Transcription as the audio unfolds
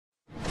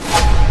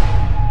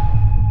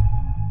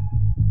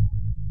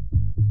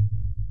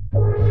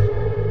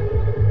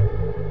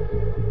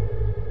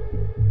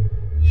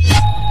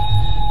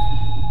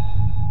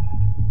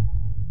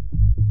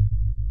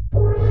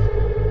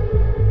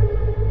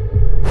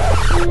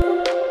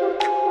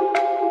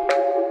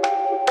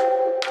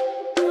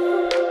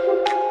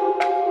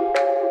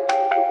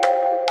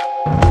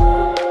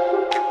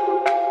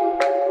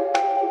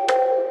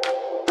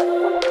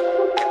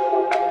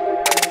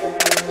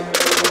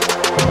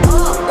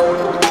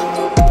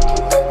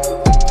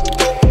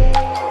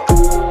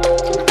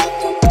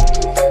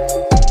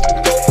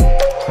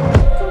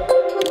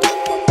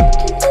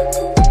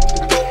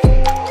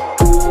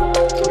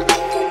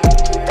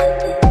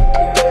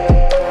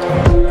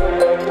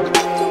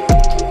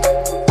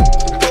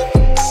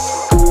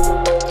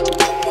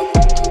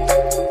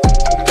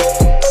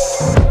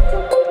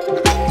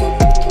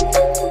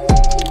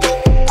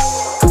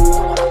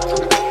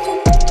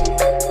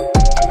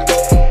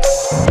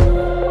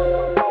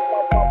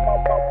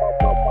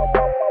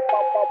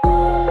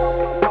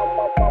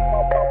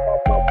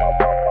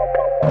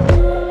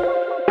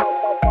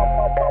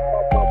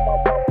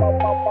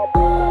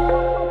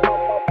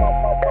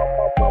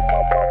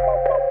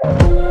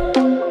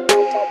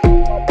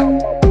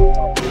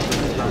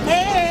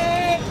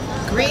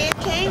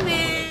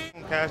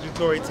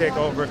Casualty take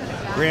over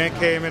Grand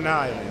Cayman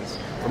Islands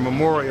for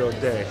Memorial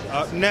Day.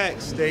 Up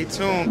next, stay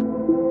tuned.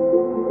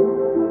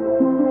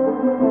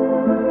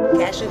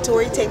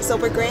 Casualty takes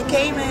over Grand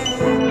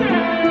Cayman.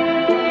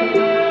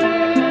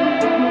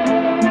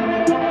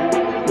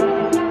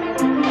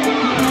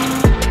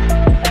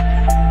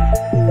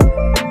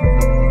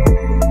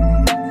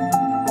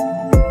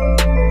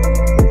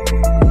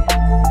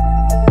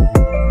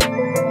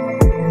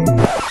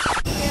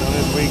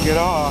 Get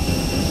off.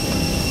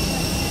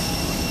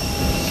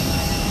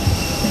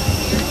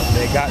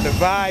 They got the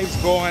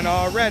vibes going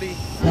already.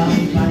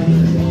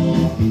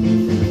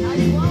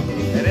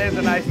 It is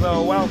a nice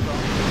little welcome.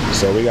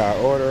 So we got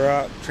order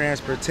up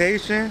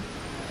transportation,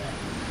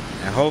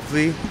 and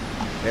hopefully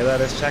they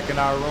let us check in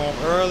our room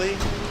early.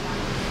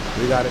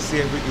 We got to see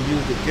if we can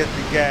use the get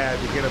the gab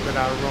to get up in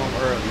our room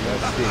early.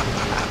 Let's see.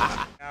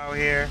 Out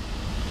here,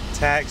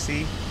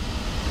 taxi.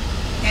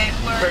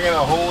 Bringing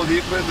a whole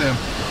heap with them.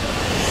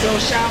 So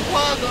Sean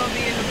Paul gonna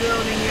be in the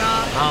building,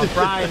 y'all. On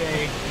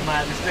Friday, you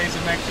might have to stay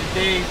some extra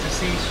days to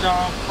see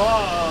Sean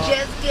Paul.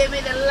 Just give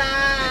me the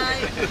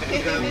line.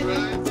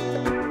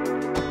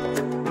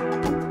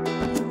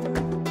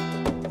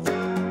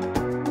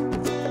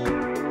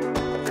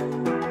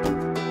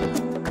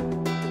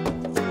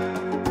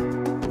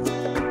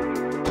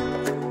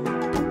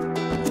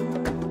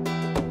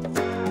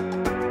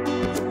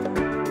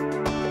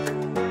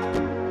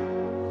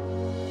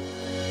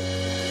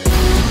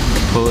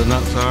 Pulling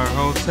up to our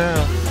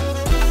hotel.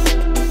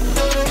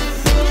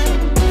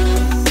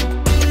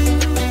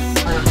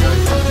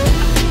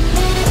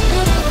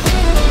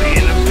 We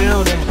in the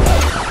building.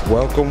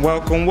 Welcome,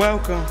 welcome,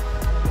 welcome.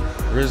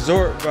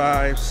 Resort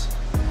vibes.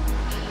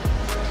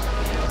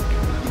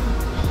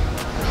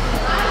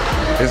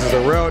 This is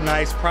a real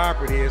nice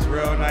property. It's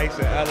real nice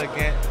and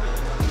elegant.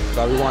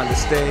 So we wanted to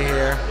stay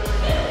here.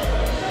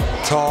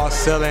 Tall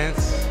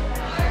ceilings.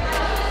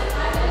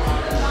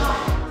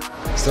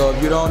 So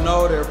if you don't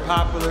know, they're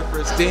popular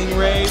for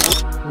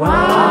stingrays.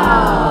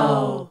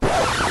 Wow.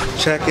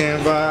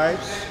 Check-in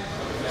vibes.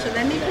 So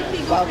let me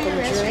quickly go for your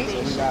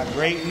reservation. We got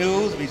great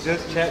news. We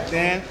just checked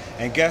in,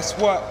 and guess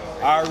what?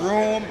 Our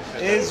room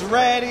is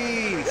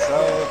ready.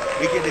 So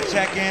we get to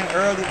check in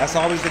early. That's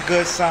always a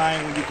good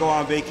sign when you go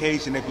on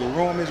vacation. If your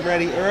room is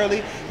ready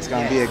early, it's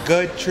gonna be a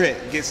good trip.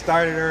 Get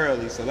started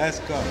early. So let's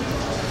go.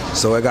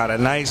 So it got a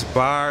nice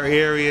bar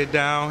area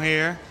down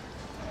here.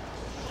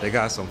 They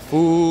got some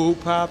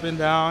food popping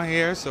down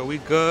here, so we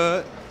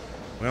good.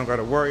 We don't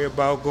gotta worry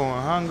about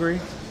going hungry.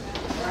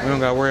 We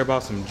don't gotta worry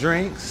about some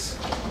drinks.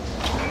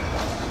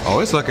 Oh,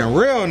 it's looking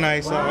real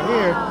nice out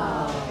here.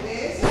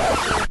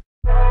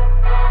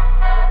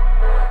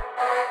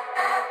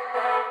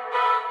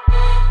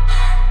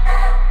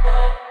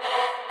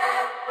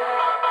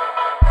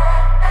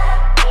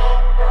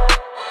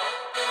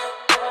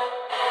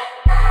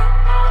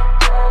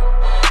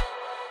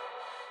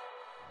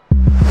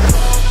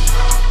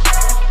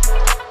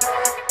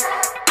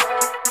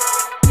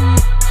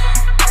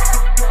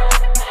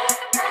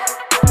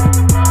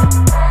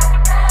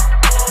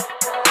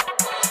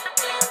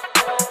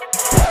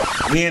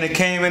 We in the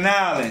Cayman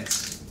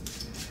Islands.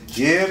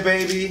 Yeah,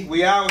 baby,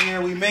 we out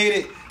here, we made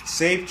it.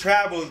 Safe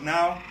travels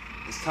now.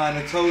 It's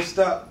time to toast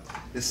up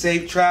the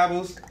safe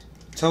travels.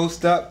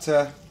 Toast up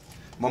to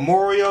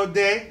Memorial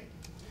Day.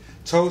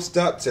 Toast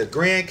up to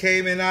Grand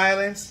Cayman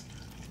Islands.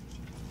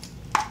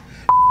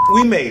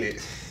 We made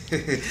it.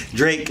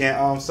 Drake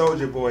and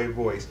Soulja Boy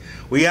voice.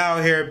 We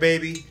out here,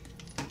 baby.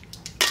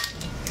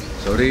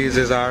 So these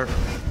is our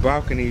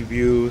balcony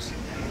views.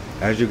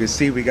 As you can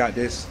see, we got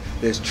this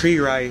tree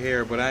right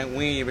here, but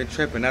we ain't even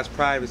tripping. That's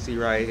privacy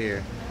right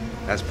here.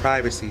 That's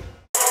privacy.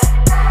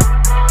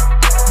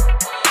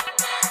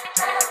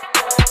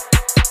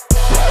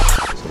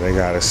 So they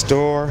got a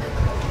store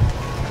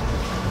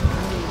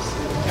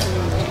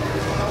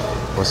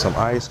with some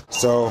ice.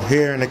 So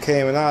here in the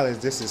Cayman Islands,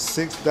 this is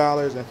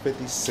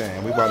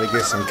 $6.50. We about to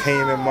get some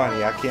Cayman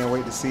money. I can't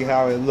wait to see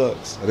how it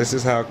looks. So this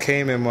is how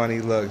Cayman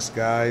money looks,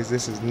 guys.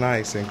 This is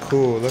nice and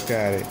cool. Look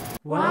at it.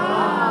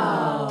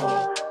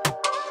 Wow.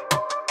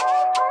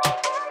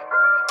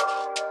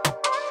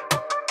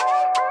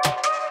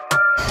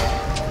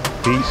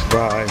 Beach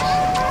vibes.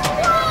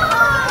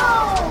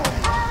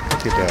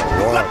 Look at that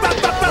water.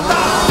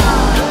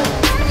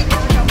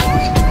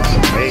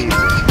 Amazing.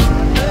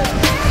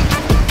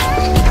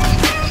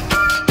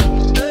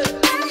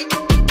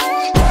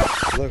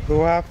 Look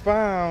who I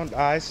found.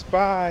 I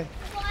spy.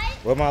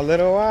 With my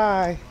little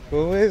eye.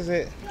 Who is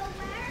it?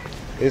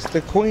 It's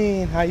the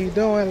queen. How you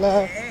doing,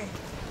 love?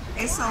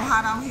 It's so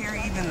hot out here,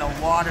 even the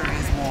water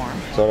is warm.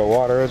 So the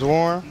water is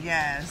warm?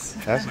 Yes.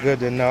 That's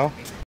good to know.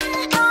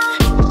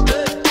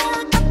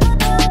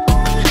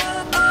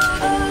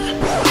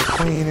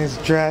 Queen is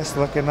dressed,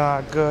 looking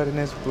all good in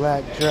this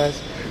black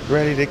dress,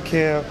 ready to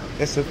kill.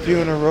 It's a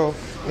funeral.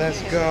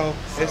 Let's go.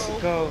 Let's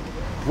go.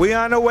 We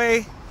on the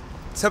way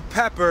to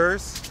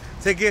Peppers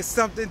to get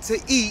something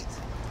to eat.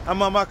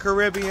 I'm on my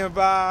Caribbean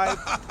vibe.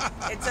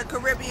 It's a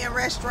Caribbean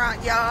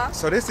restaurant, y'all.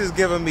 So this is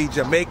giving me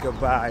Jamaica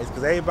vibes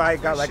because everybody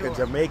got like a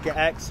Jamaican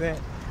accent.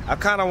 I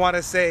kind of want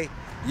to say,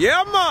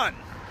 yeah, man.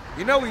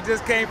 You know, we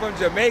just came from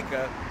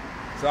Jamaica.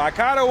 So I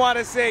kind of want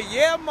to say,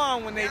 yeah,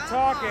 man, when they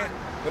talking.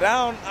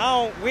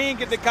 But we ain't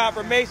get the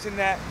confirmation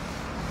that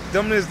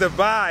them is the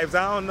vibes.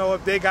 I don't know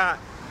if they got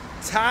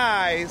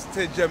ties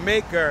to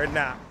Jamaica or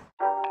not.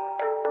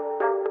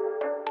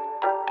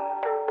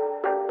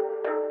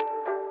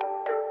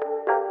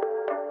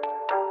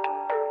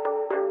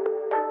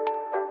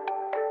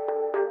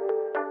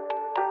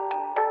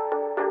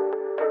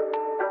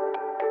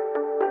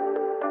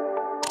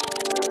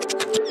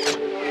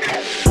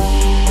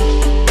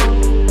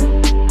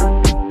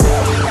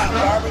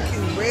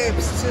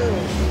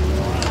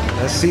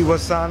 Let's see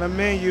what's on the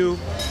menu.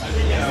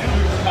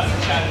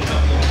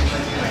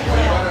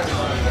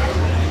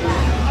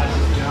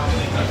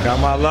 Got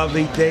my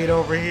lovely date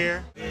over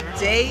here.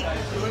 Date?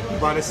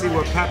 About to see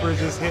what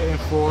Peppers is hitting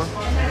for.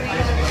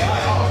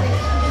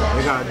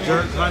 They got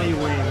jerk honey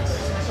wings.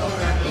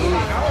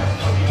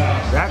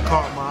 That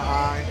caught my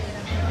eye.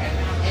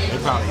 They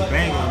probably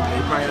banging.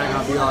 They probably not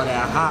gonna be all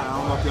that hot. I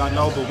don't know if y'all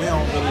know, but we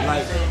don't really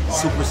like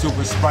super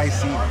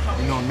spicy,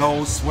 you know,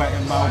 nose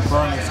sweating, mouth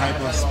burning type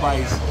of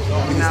spice.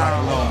 We just like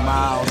a little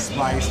mild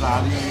spice, know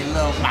what I mean? A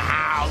little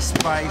mild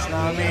spice,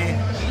 know what I mean?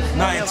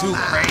 Nothing too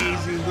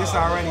crazy. It's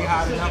already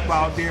hot enough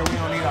out there. We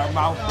don't need our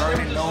mouth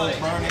burning, nose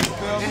burning, you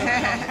feel me?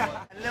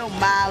 A little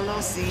mild,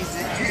 little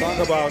season. Talk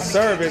about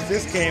service.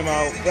 This came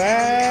out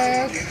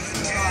fast.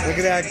 Look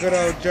at that good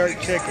old jerk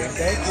chicken.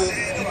 Thank you.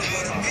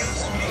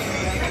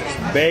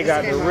 They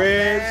got the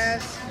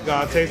ribs. We're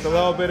gonna taste a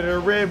little bit of the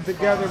rib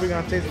together. We're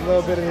gonna taste a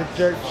little bit of the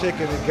jerk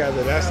chicken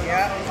together. That's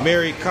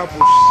married couple.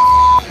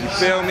 You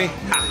feel me?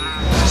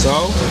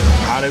 So,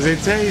 how does it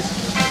taste?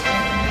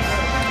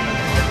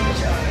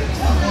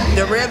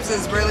 The ribs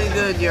is really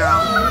good,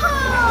 y'all.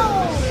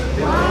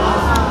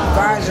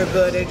 Fries are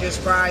good. They're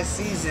just fried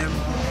seasoned.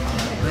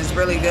 It's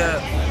really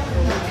good.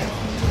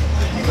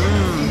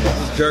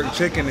 Jerk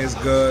chicken is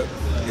good.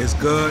 It's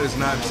good. It's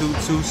not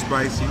too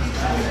spicy,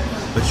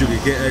 but you can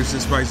get extra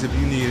spice if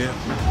you need it.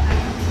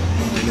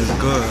 And it's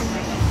good.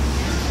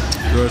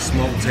 Good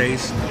smoke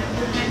taste.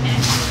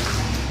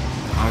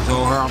 I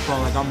told her I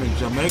felt like I'm in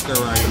Jamaica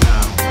right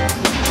now.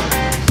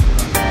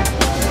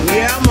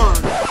 Yeah, man.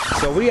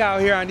 So we out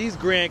here on these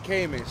Grand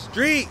Cayman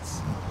streets.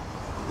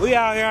 We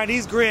out here on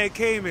these Grand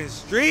Cayman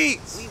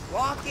streets. We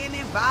walking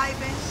and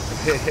vibing.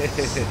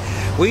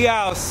 We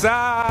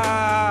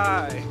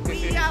outside.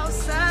 We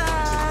outside.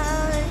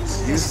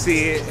 You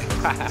see it.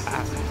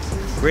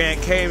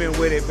 Grand Cayman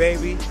with it,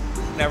 baby.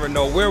 Never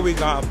know where we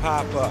gonna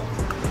pop up.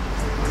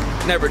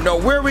 Never know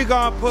where we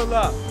gonna pull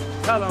up.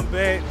 Tell them,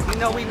 babe. You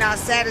know we not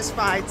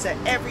satisfied till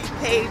every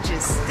page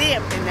is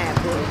stamped in that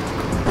book.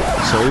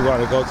 So we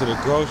want to go to the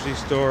grocery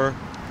store,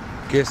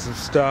 get some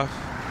stuff.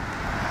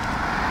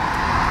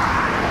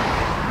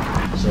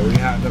 So we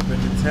hopped up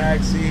in the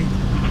taxi.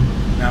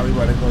 Now we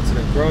want to go to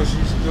the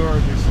grocery store,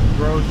 get some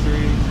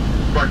groceries,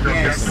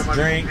 get some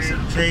drinks,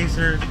 some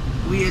chasers.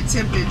 We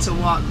attempted to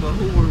walk, but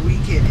who were we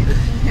kidding?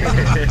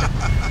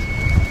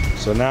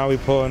 So now we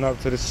pulling up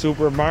to the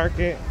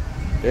supermarket.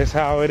 That's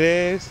how it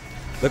is.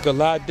 Look a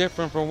lot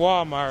different from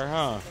Walmart,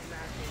 huh?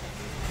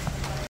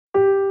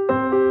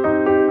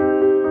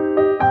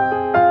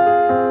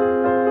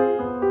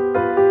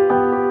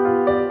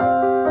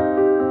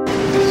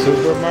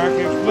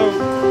 Supermarket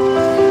float.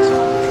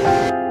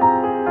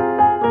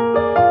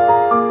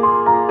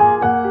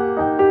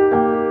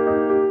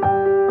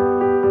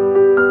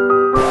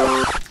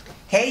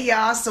 Hey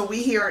y'all, so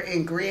we here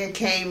in Grand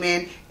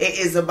Cayman. It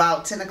is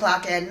about 10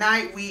 o'clock at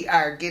night. We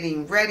are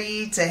getting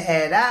ready to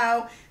head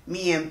out.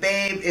 Me and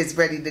Babe is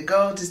ready to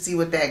go to see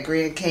what that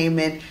Grand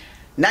Cayman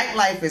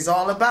nightlife is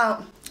all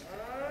about.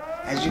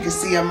 As you can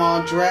see, I'm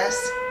all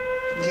dressed.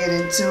 Get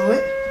into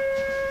it.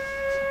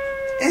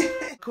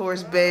 Of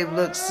course, Babe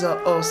looks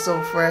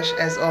so fresh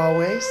as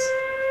always.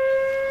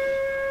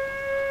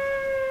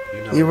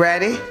 You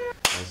ready?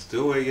 Let's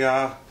do it,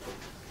 y'all.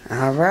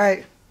 All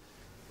right.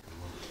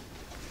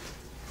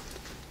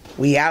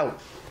 We out.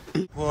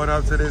 Pulled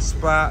up to this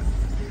spot,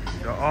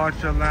 the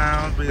Ultra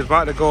Lounge. We was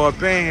about to go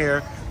up in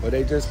here, but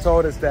they just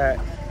told us that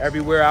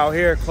everywhere out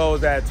here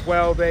closed at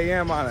 12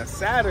 a.m. on a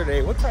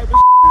Saturday. What type of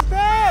is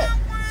that?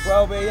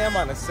 12 a.m.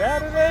 on a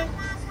Saturday?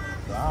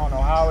 So I don't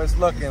know how it's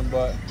looking,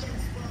 but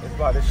it's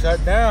about to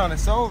shut down.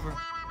 It's over.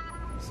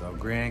 So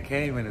Grand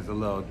Cayman is a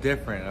little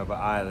different of an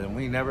island.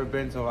 We never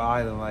been to an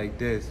island like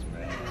this,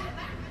 man.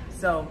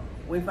 So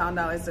we found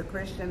out it's a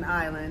Christian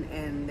island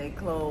and they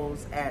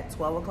close at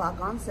 12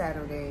 o'clock on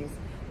Saturdays.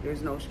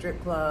 There's no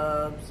strip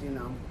clubs, you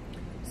know,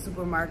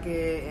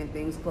 supermarket and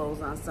things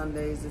close on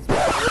Sundays as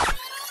well.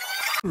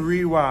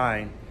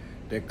 Rewind.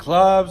 The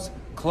clubs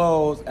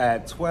close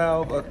at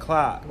 12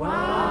 o'clock.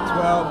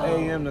 Wow. 12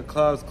 a.m. the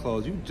clubs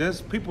close.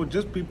 People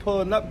just be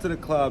pulling up to the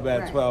club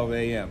at 12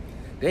 a.m.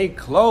 They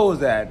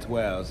close at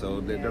 12,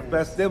 so the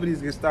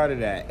festivities get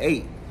started at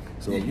 8.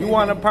 So if you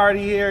want to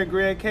party here in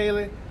Grand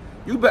Cayman,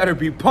 you better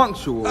be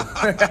punctual.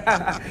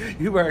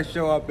 You better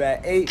show up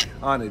at 8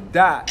 on the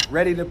dot,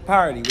 ready to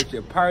party with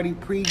your party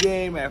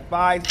pregame at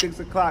 5, 6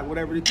 o'clock,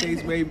 whatever the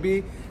case may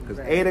be.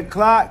 Because 8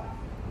 o'clock,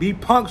 be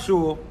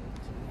punctual.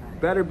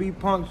 Better be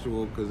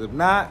punctual, because if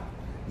not,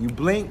 you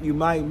blink, you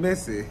might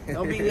miss it.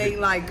 Don't be late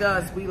like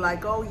us. We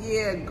like, oh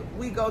yeah,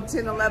 we go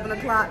 10, 11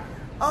 o'clock.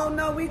 Oh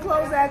no, we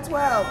close at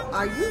 12.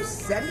 Are you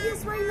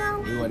serious right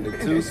now? We went to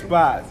 2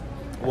 spots,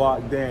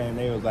 walked in,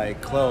 they was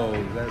like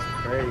closed. That's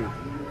crazy.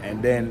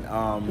 And then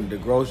the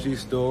grocery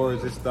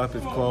stores and stuff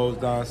is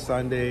closed on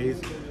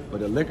Sundays, but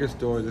the liquor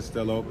stores are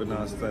still open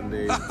on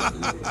Sundays.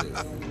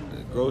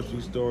 The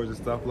grocery stores and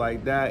stuff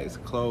like that is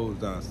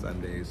closed on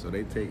Sundays, so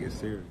they take it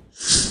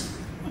serious.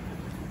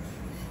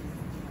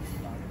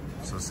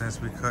 So since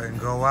we couldn't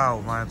go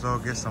out, might as well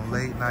get some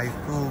late night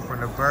food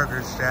from the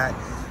Burger Shack.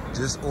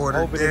 Just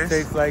ordered this. Hoping it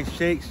tastes like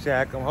Shake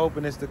Shack. I'm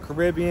hoping it's the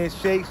Caribbean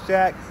Shake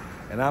Shack,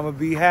 and I'm gonna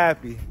be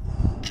happy.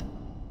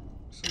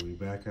 So we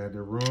back at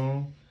the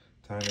room.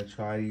 Time to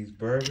try these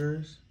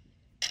burgers.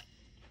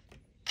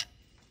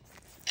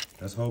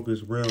 Let's hope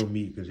it's real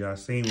meat, because y'all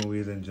seen when we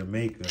was in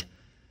Jamaica,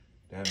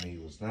 that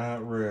meat was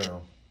not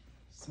real.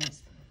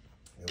 Suspect.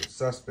 It was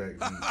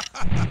suspect meat.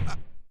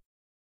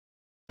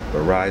 But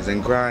rise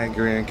and grind,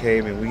 Grand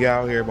Cayman. We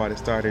out here about to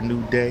start a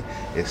new day.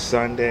 It's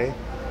Sunday.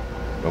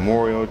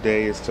 Memorial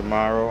Day is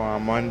tomorrow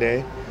on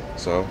Monday.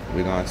 So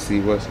we're gonna see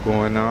what's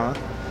going on,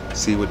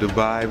 see what the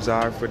vibes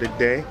are for the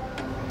day,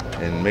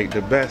 and make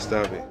the best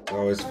of it.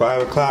 So it's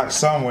 5 o'clock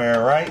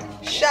somewhere, right?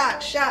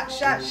 Shot.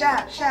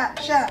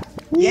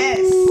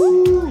 Yes.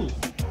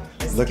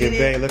 Look at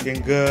Bay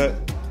looking good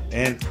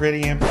and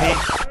pretty and pink.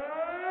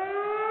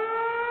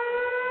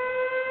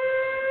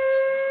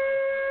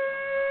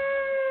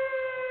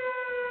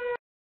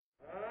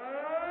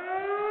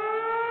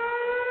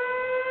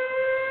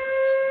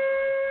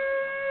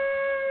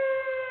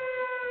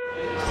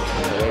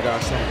 They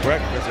got some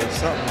breakfast or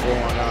something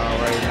going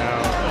on right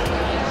now.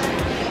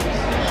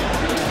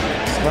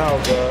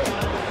 Smells good.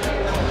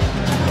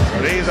 So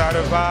these are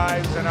the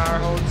vibes in our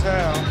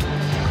hotel.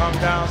 Come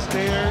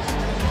downstairs.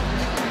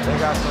 They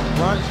got some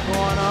brunch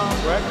going on,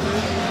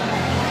 breakfast.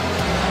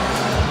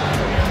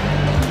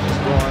 It's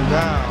going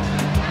down.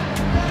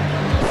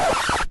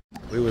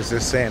 We was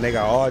just saying they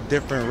got all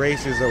different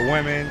races of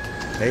women.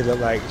 They look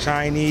like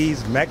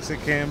Chinese,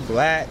 Mexican,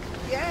 black,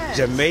 yes,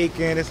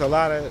 Jamaican. It's a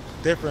lot of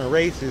different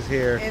races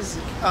here. It's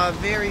a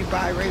very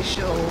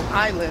biracial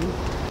island,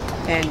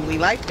 and we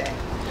like that.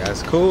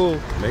 That's cool.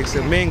 Makes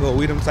it mingle.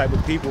 We them type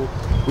of people.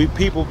 We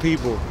people.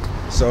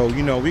 So,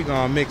 you know, we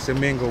gonna mix and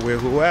mingle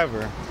with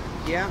whoever.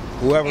 Yeah.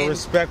 Whoever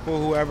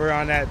respectful, whoever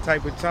on that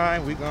type of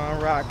time, we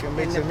gonna rock and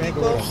mix and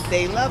mingle with them.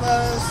 They love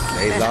us.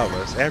 They love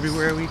us.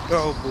 Everywhere we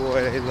go,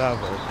 boy, they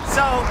love us.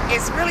 So,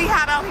 it's really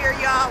hot out here,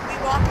 y'all. We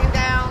walking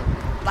down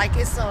like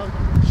it's a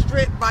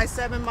strip by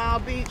 7 Mile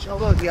Beach. Oh,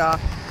 look, y'all.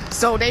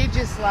 So, they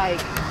just like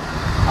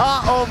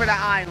all over the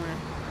island.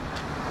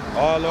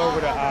 All over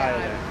the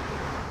island.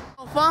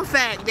 Fun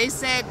fact, they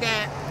said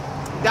that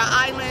the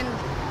island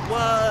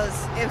was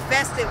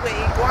infested with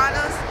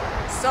iguanas.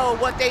 So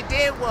what they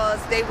did was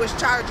they was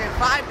charging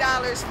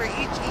 $5 for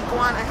each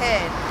iguana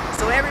head.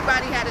 So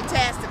everybody had a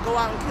task to go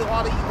out and kill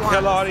all the iguanas.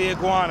 Kill all the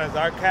iguanas.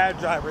 Our cab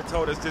driver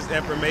told us this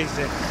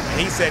information, and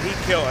he said he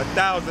killed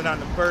 1,000 on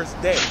the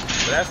first day.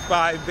 So that's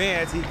 5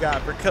 bands he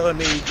got for killing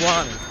the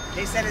iguanas.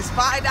 They said it's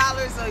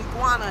 $5 an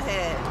iguana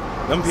head.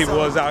 Them people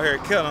was out here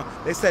killing them.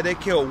 They said they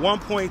killed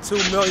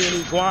 1.2 million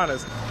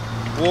iguanas.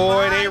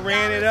 Boy, they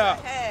ran it up.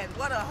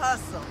 What a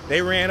hustle.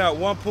 They ran up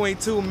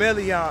 1.2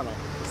 million on them.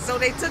 So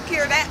they took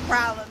care of that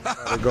problem.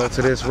 We go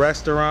to this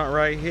restaurant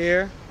right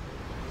here.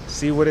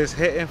 See what it's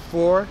hitting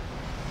for.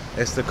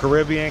 It's the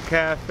Caribbean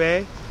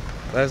Cafe.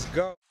 Let's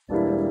go.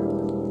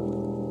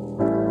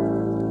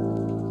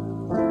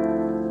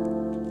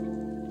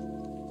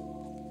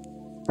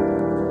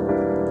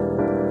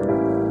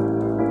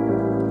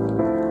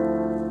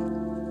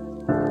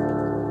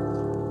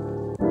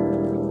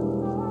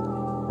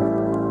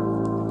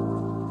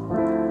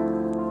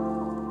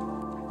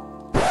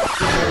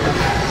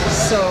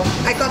 So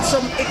I got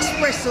some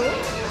espresso.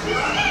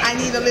 I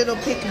need a little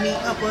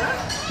pick-me-upper.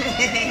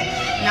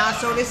 Nah,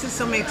 so this is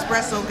some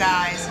espresso,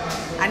 guys.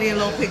 I need a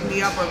little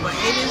pick-me-upper, but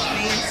it is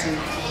fancy,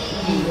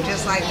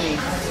 just like me.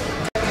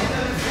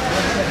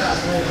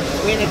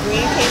 We're in the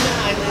Grand Cayman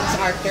Islands,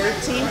 our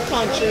 13th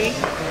country.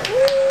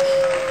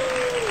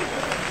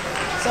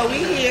 So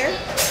we here.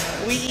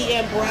 We eat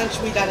at brunch.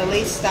 We got a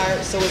late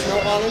start, so it's no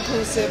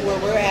all-inclusive where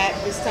we're at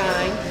this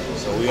time.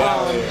 So we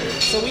out here.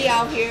 So we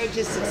out here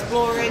just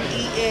exploring,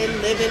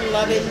 eating, living,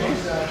 loving,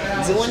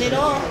 doing it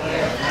all.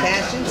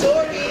 Passion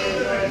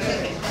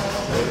touring.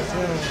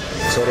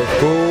 So the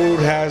food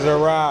has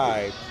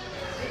arrived.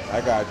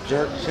 I got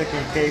jerk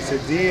chicken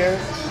quesadillas.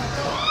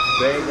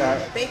 They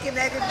got bacon,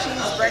 egg, and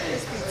cheese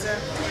breakfast pizza.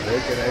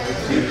 Bacon, egg, and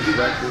cheese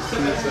breakfast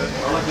pizza.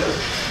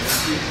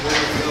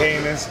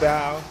 Cayman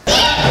style.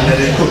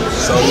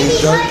 So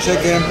these jerk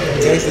chicken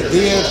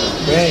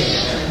quesadillas, bang.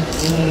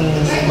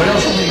 What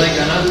else will we make,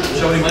 Anna?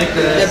 Shall we make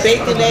The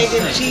bacon, egg,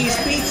 and cheese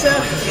pizza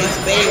is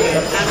banging.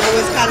 I know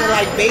it's kind of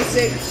like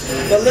basic,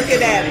 but look at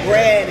that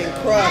bread and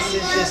crust.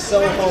 It's just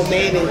so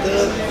homemade and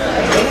good.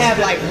 They have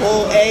like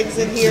whole eggs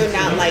in here,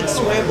 not like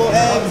scrambled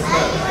eggs.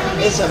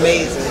 It's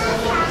amazing.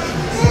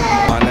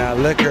 On that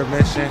liquor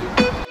mission.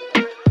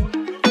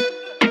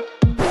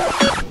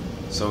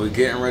 So we're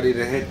getting ready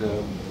to hit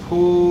the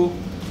pool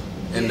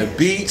in the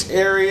beach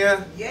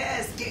area.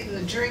 Yes, getting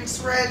the drinks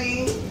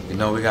ready. You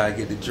know we gotta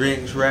get the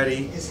drinks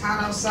ready. It's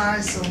hot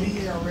outside, so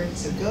we are ready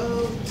to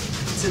go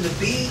to the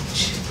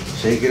beach.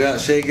 Shake it up,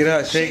 shake it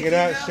up, shake it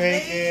up,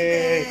 shake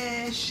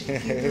it.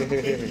 Shake it,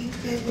 baby.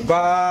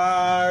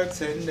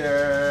 Bartender.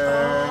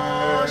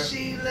 Oh,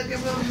 she looking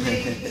for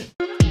me.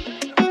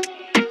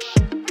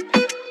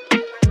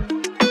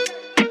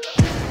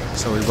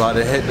 So we about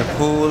to hit the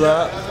pool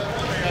up.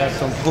 Have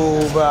some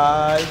pool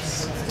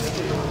vibes.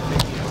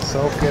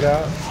 Soak it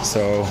up.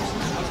 So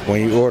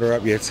when you order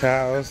up your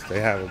towels, they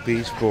have a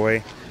beach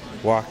boy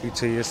walk you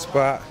to your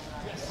spot,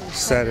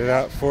 set it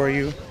up for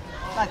you.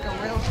 Like a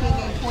real king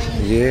and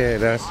queen. Yeah,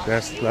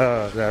 that's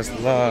love. That's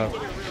love.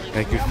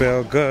 Make you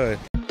feel good.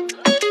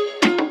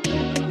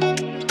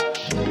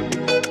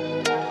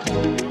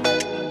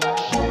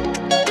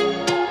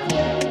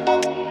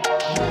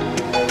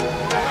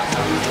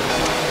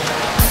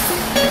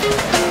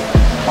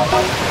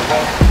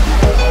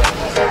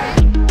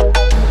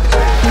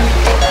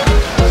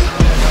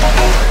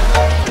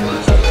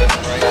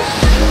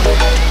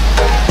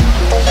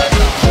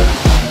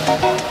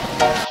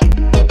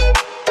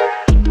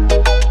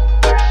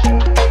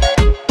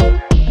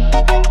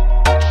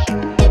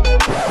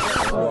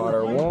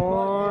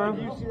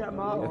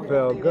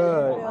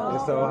 Good.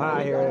 It's so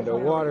hot here. The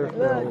water feels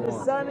warm. The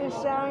sun is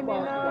shining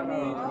on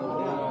me.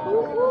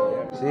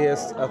 She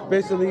is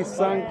officially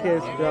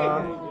sun-kissed,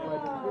 y'all.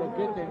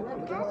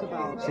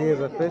 She is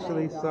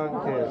officially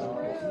sun-kissed.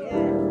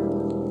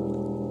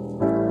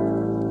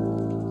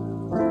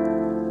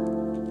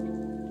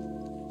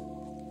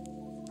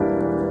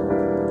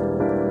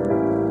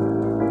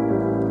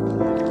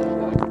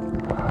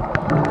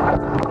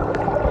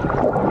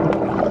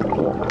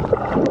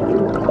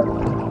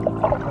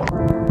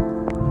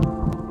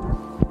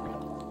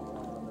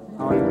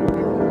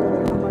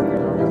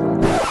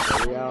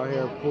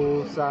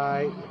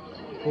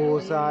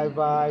 Poolside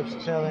vibes,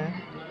 chilling.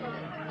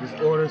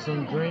 Just order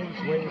some drinks,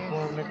 waiting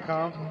for them to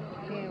come.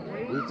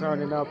 We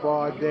turning up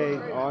all day,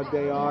 all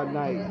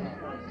night.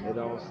 It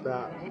don't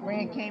stop.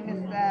 Grand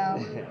Cayman style.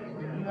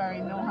 You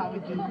already know how we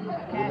do.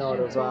 You know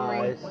the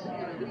vibes.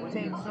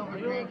 Takes over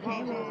Grand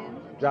Cayman.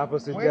 Drop a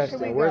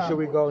suggestion. Where should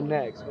we go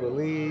next?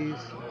 Belize,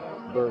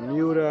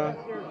 Bermuda,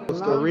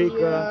 Costa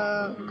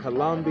Rica,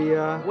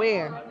 Colombia.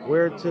 Where?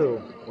 Where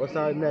to? What's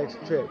our next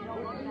trip?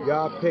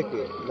 Y'all pick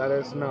it. Let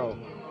us know.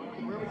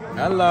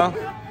 Hello.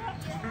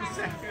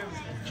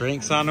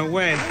 Drinks on the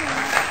way. Yeah.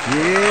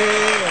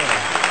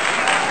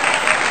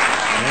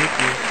 Thank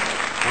you.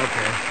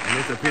 Okay. And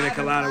it's a pina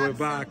colada with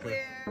vodka.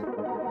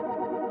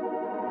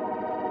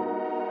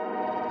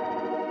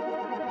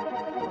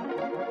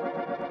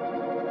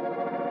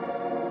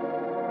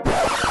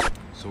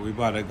 So we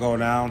about to go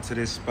down to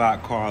this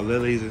spot called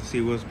Lily's and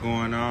see what's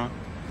going on.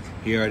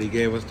 He already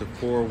gave us the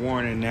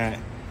forewarning that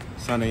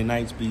Sunday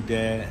nights be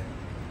dead.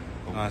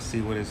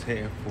 See what it's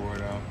hitting for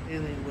though.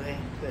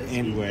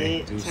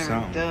 Anyway, do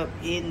something. Up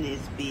in this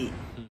beat.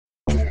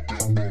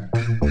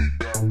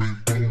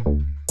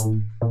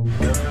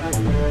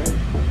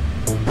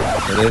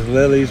 So there's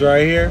Lily's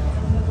right here.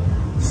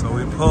 So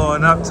we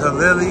pulling up to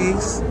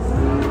Lily's.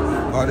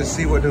 About to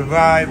see what the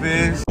vibe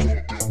is.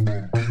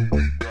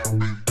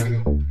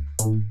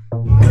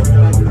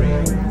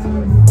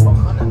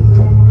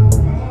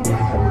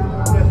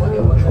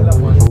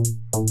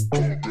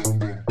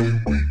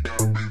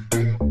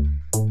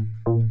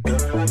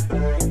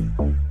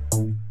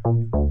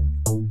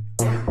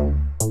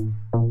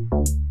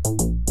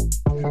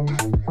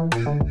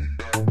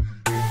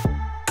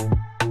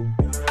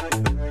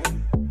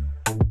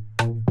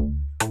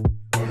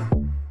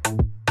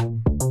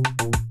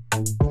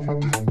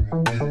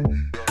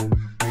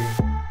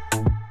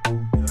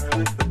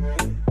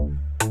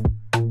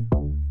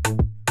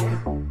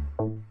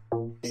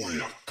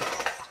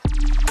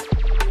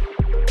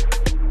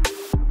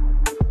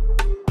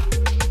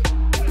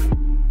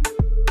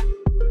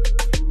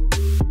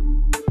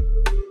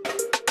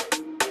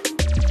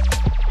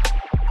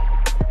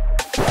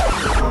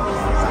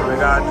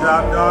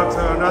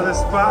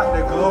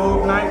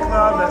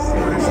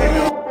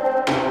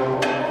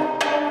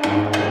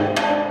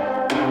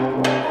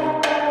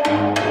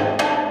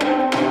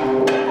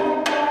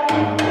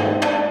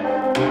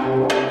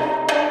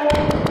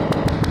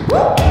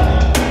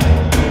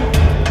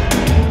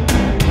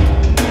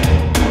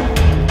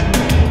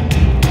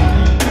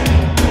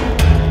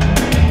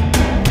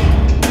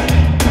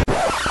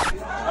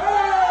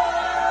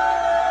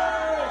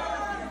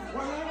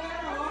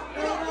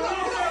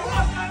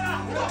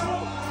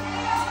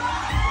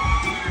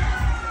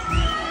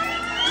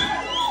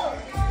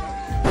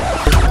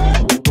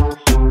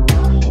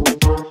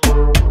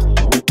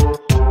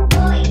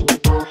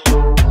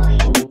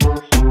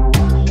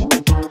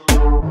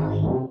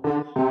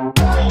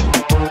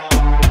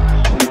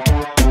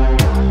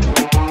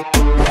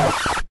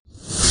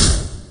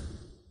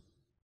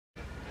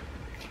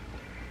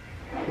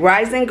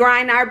 Rise and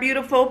grind, our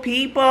beautiful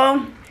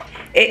people.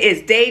 It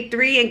is day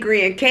 3 in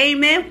Grand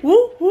Cayman.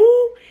 Woo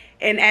woo.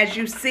 And as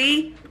you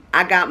see,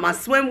 I got my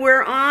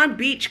swimwear on,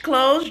 beach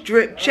clothes,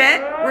 drip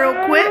check real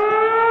quick.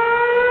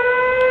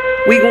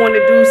 We're going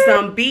to do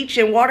some beach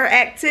and water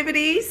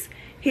activities.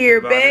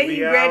 Here, babe,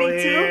 you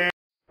ready too?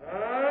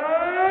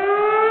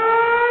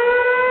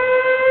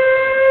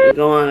 We're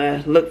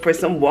going to look for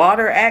some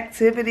water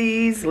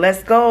activities.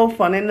 Let's go,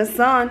 fun in the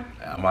sun.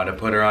 I'm about to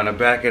put her on the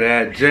back of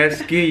that jet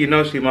ski. You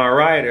know she my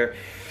rider.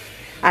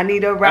 I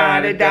need a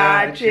ride or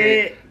die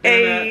chick.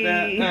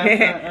 Hey.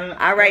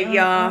 All right,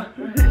 y'all.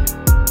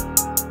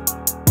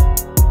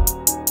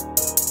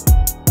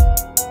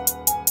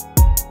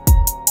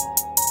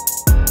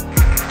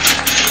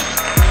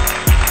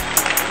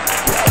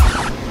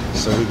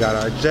 So we got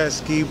our jet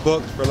ski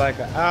booked for like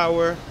an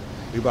hour.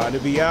 We about to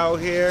be out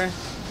here.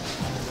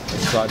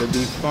 It's about to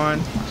be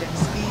fun. Jet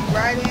ski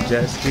riding.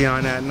 Jet ski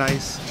on that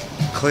nice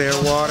clear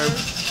water.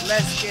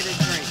 Let's get a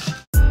drink.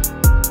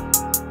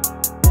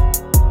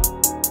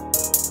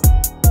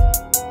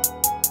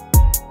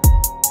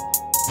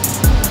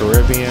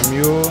 Caribbean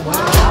mule.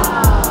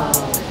 Wow.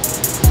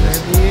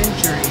 Caribbean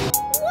drink.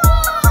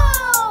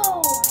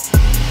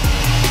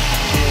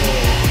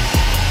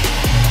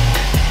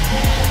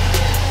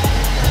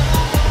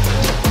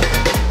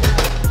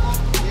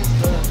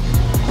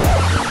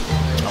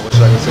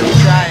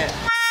 Try it.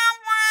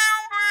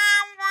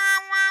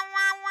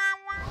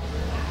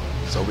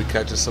 So we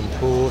catching some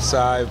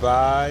poolside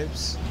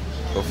vibes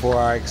before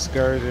our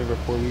excursion,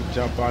 before we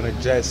jump on the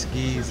jet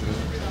skis and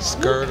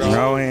skirt on.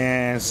 No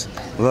hands.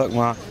 Look,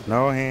 ma,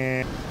 no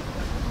hands.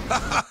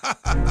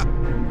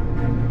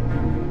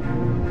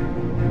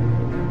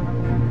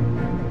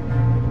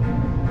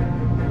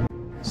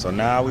 So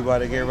now we about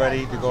to get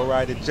ready to go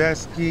ride the jet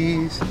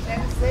skis.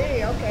 Let's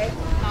see, okay.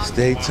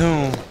 Stay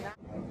tuned.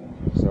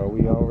 So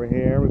we over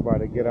here, we about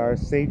to get our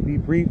safety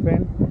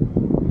briefing.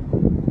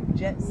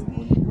 Jet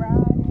ski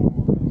riding.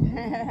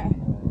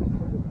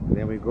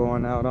 Then we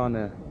going out on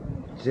the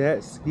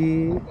jet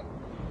ski.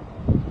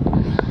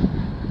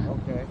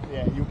 Okay.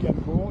 Yeah, you can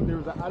go.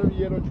 There's another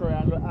yellow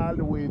triangle all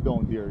the way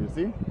down there, you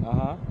see?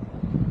 Uh-huh.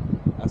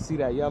 I see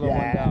that yellow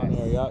one down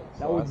there, yup.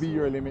 That would be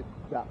your limit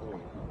that way.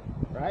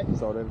 Right?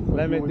 So the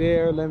limit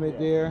there, limit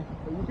there.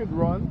 So you could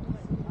run.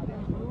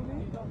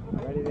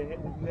 Ready to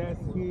hit the jet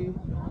ski.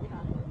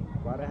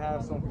 About to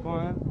have some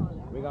fun.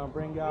 We're gonna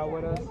bring y'all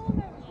with us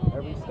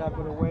every step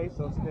of the way,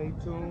 so stay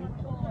tuned.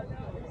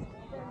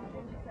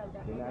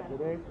 Then after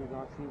this, we're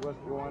gonna see what's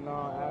going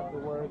on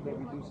afterwards.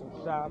 Maybe do some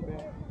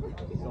shopping,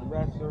 some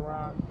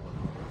restaurant.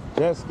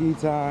 Jet ski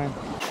time.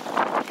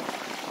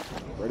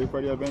 Ready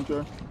for the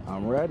adventure?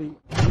 I'm ready.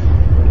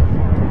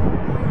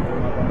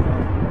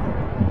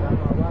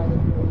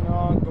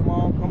 Come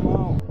on, come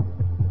on.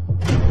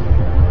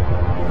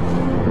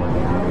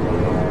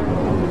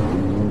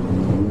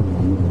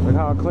 Look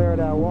how clear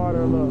that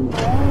water looks.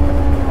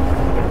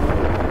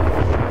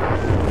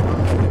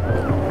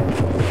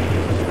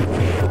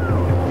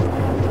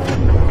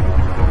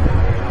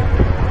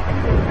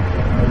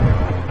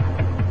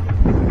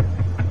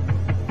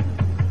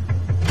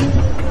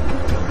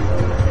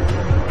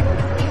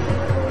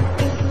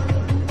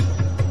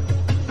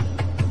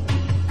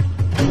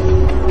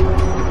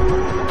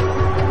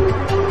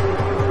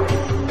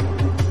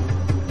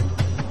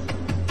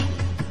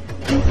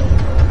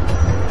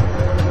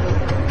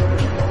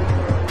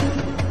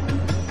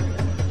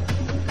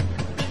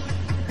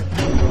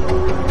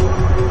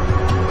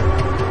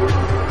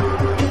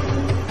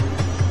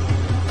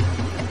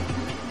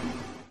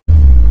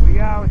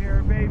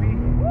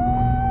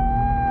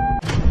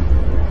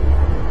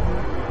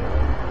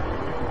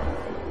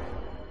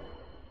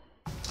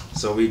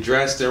 So we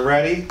dressed and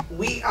ready.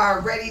 We are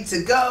ready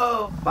to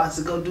go. About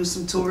to go do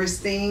some tourist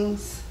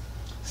things.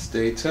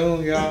 Stay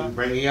tuned, y'all.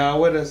 Bringing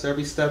y'all with us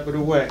every step of the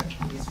way.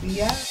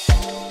 Yes,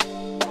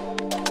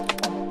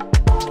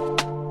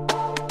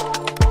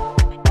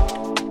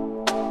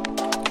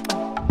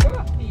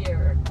 we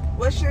are.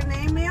 What's your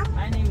name, ma'am?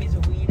 My name is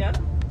Weeda.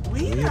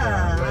 Weeda.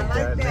 I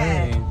like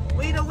that.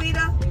 Weeda,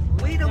 Weeda.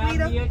 Weeda,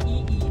 Weeda. Weeda.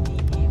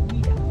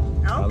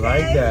 Okay. I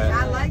like that.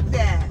 I like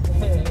that.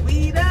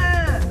 Weeda.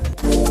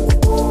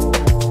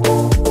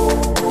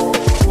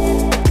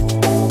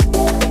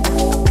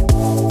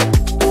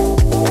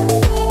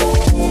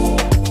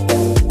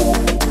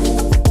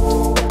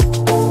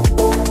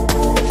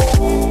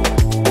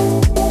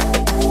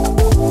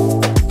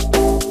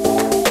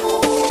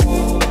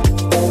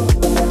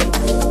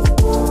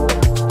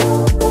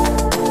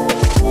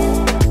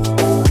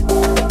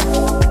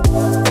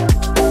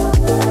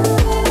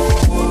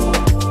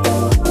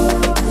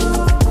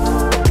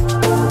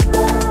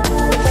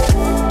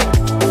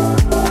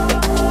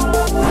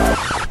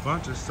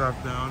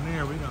 Stuff down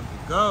there, we got to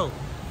go.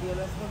 Yeah,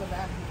 let's go to the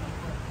bathroom.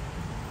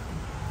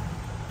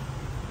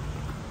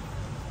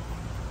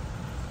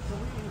 So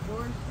we in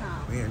Georgetown.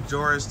 We in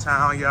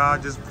Georgetown, y'all.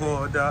 Just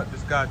pulled up,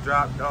 just got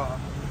dropped off.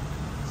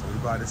 So we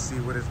about to see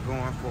what it's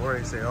going for.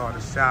 They say all the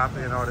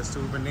shopping, all the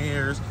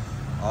souvenirs,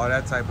 all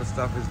that type of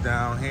stuff is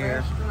down here.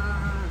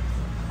 Restaurants.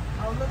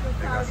 Oh, look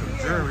They got some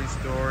jewelry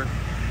stores.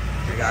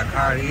 They got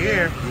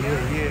Cartier.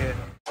 Yeah.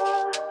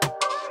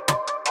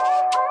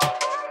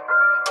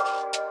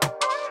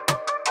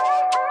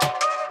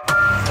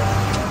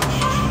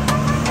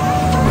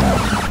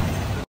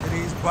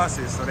 These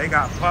buses, so they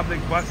got public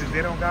buses.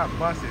 They don't got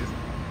buses.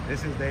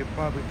 This is their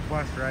public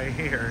bus right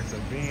here. It's a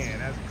van.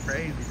 That's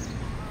crazy.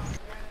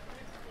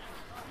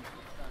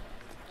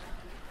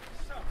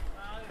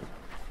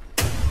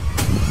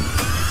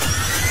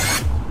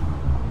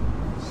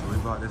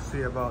 To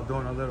see about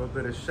doing a little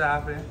bit of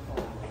shopping.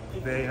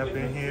 They up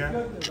in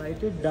here.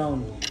 Write it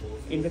down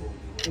in the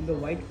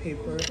white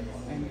paper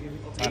and give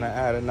it. Trying to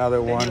add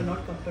another one. You're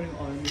not comparing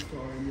oranges to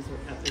oranges or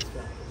apples to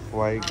apples.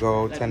 White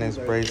gold tennis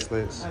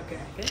bracelets. Okay.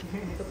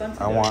 So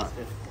consider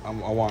I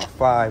want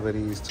 5 of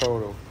these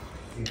total.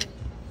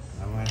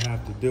 I might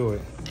have to do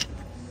it.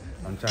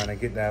 I'm trying to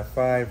get that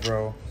 5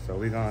 row, so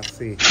we're gonna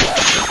see. Go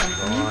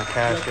on,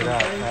 cash it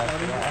out.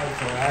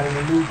 So adding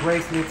a new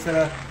bracelet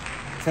to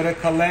the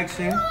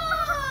collection.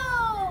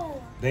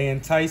 They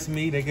enticed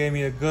me. They gave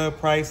me a good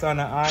price on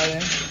the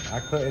island. I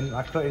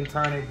couldn't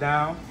turn it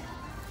down.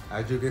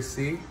 As you can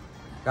see,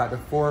 got the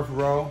 4th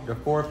row, the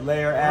 4th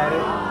layer added.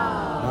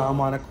 Now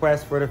I'm on a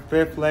quest for the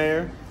 5th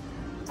layer.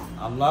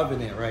 I'm loving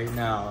it right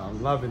now.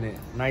 I'm loving it.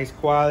 Nice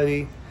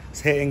quality.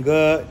 It's hitting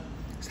good.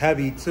 It's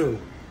heavy too.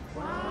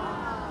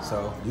 Wow.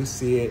 So you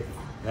see it.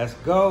 Let's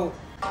go.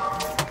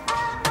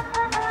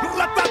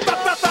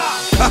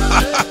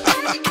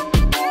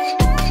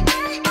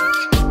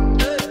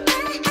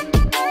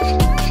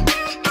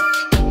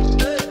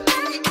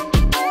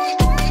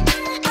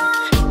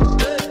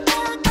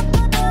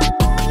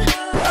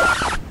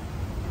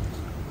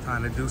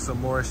 To do some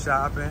more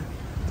shopping.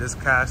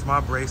 Just cashed my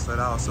bracelet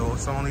out, so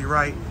it's only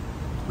right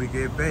we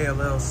give Bae a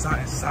little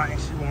something.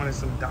 She wanted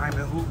some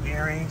diamond hoop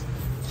earrings.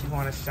 She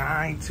want to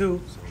shine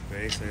too. So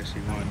Bae said she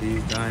wanted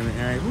these diamond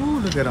earrings. Ooh,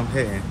 look at them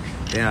hitting.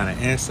 They're on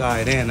the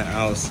inside and the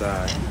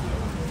outside.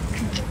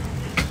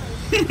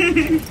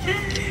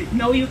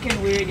 No, you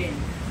can wear them.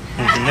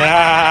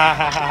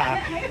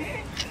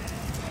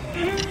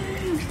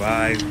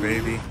 Bye,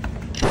 baby.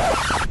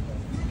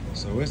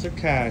 So it's a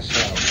cash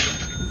out.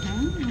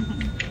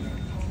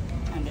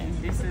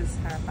 This is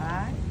her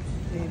bag.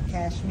 They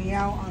cashed me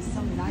out on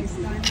some nice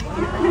diamond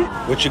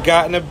earrings. What you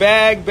got in the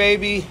bag,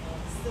 baby?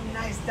 Some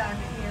nice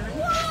diamond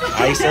earrings.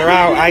 Ice her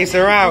out, ice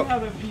her out. You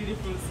have a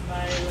beautiful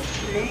smile.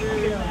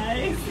 Very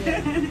nice.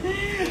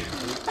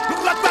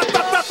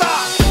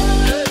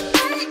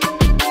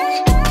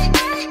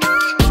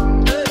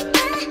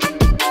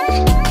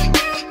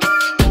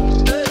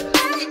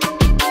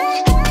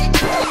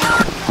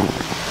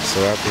 So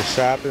after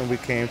shopping, we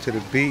came to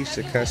the beach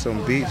to catch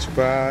some beach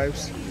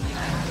vibes.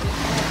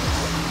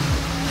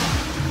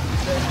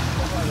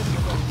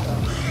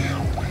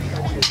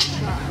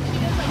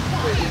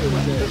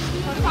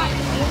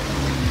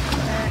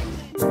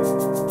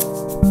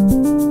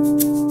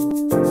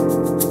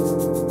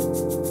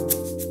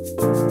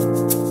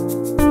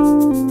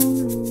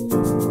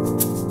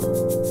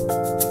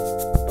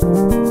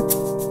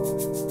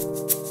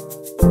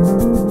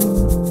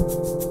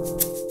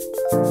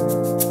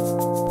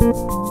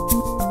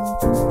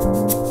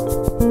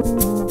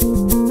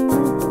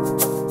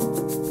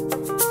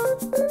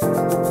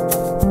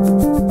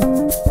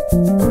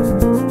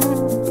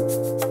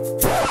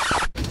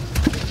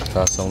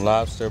 Got some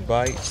lobster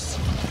bites.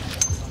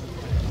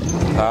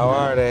 How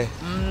are they?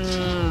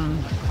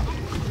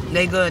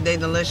 They good, they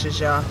delicious,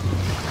 y'all.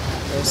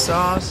 Their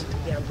sauce.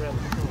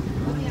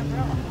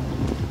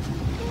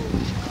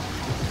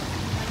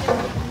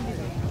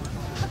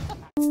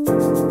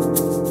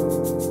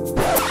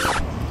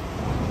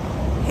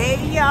 Hey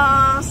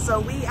y'all, so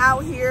we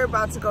out here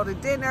about to go to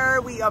dinner.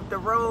 We up the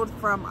road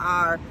from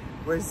our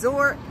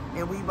resort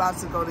and we about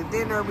to go to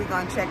dinner. We're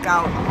gonna check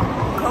out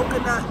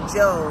Coconut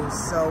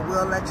Joe's. So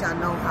we'll let y'all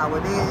know how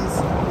it is.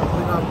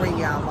 We're gonna bring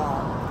y'all along.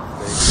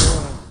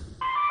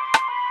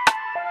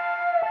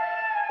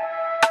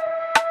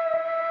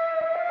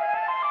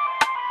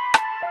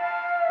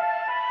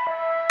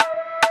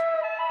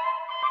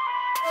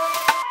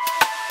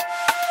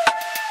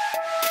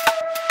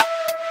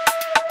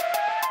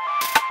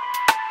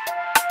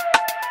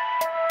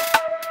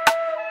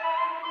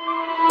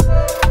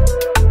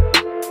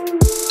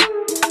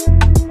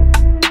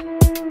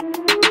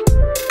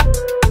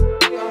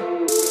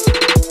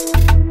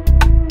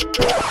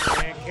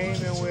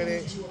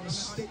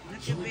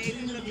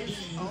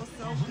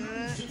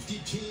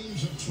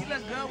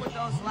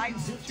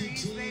 Stay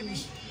tuned.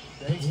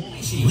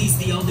 He's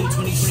the all-new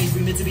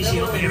 2023 Mitsubishi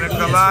Outlander. Pina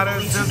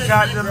coladas just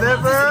got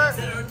delivered.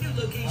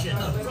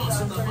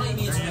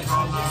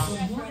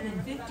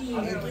 Thank you,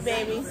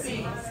 baby.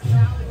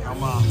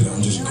 Come on.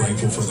 I'm just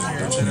grateful for the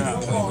opportunity to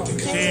play with the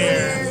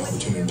kids, the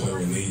opportunity to play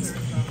with these.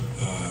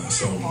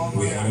 So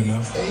we had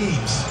enough. So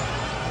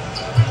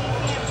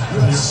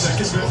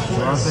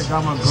I think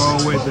I'm gonna go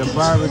with the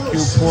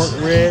barbecue pork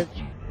ribs.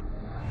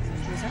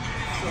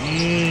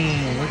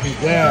 Look at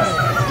that.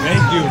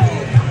 Thank you.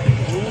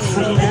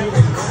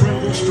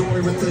 Incredible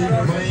story with the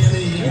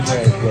Miami. Look at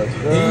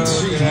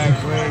that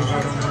glaze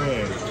on them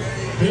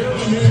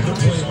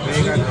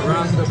They got the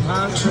Rasta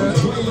pasta.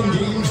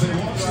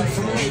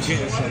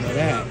 Getting some of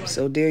that.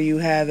 So there you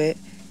have it.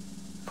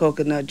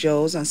 Coconut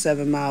Joe's on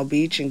 7 Mile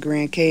Beach in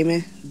Grand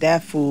Cayman.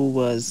 That food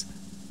was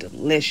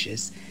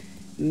delicious.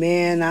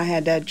 Man, I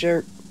had that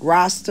jerk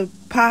Rasta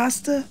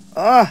pasta.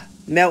 Oh,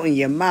 melt in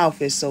your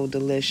mouth is so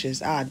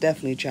delicious. I'll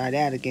definitely try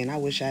that again. I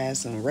wish I had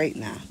some right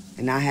now.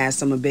 And I had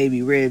some of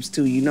baby ribs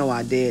too. You know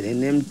I did.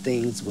 And them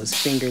things was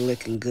finger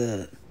licking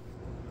good.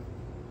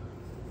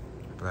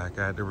 Back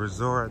at the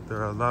resort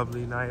after a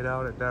lovely night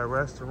out at that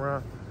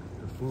restaurant.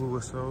 The food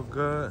was so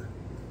good.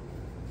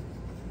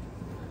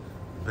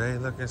 Bay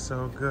looking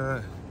so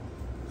good.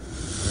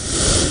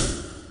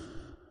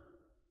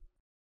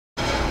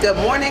 Good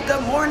morning,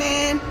 good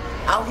morning.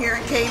 Out here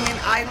in Cayman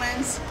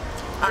Islands.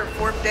 Our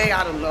 4th day,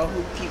 I don't know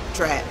who keep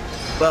track.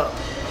 But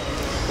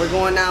we're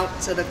going out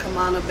to the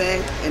Camana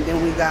Bay and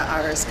then we got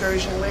our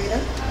excursion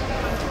later.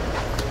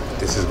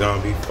 This is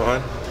gonna be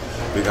fun.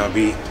 We're gonna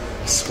be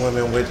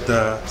swimming with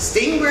the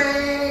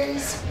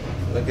Stingrays.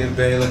 Look at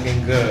Bay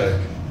looking good.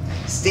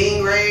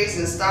 Stingrays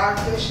and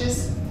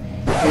starfishes.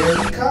 Here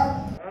we come.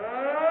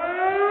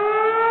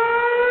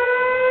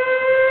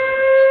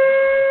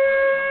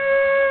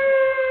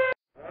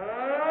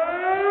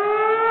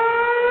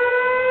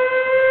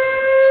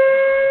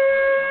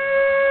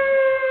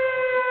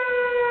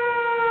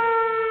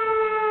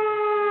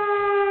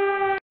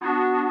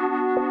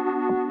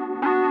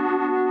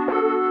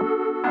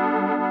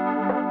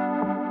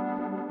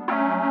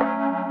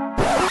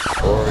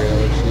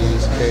 Oreo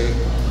cheesecake.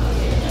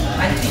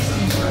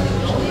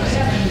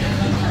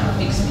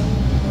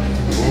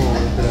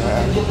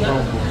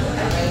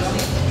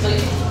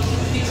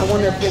 I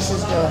wonder if this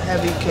is the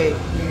heavy cake.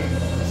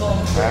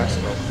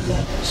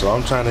 So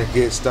I'm trying to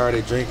get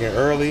started drinking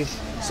early.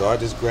 So I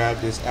just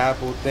grabbed this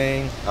apple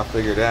thing. I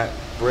figured that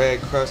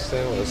bread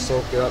crusting will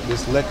soak up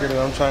this liquor that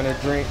I'm trying to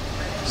drink.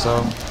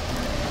 So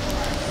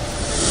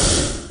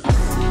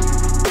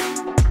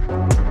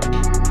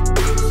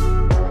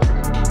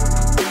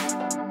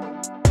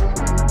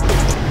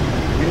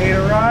you need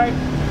a ride?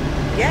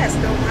 Yes,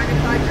 don't mind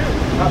if I do.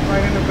 Hop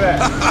right in the back.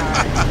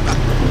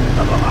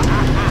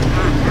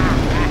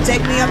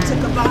 Take me up to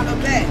Cabana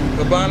Bay.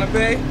 Cabana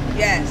Bay?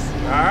 Yes.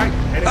 All right,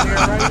 heading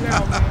there right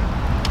now,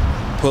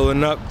 man.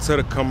 Pulling up to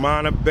the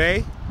Camana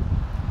Bay.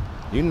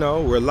 You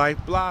know, where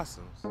life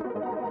blossoms.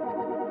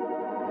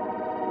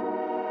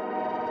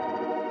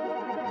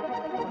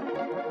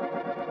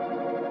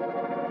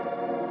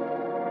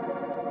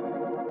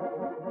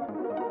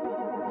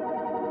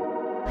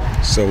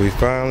 So we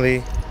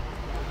finally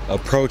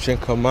approaching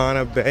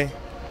Camana Bay,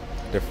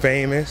 the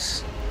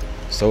famous.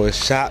 So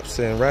it's shops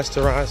and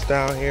restaurants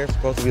down here. It's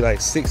supposed to be like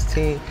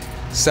 16,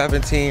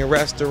 17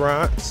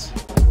 restaurants.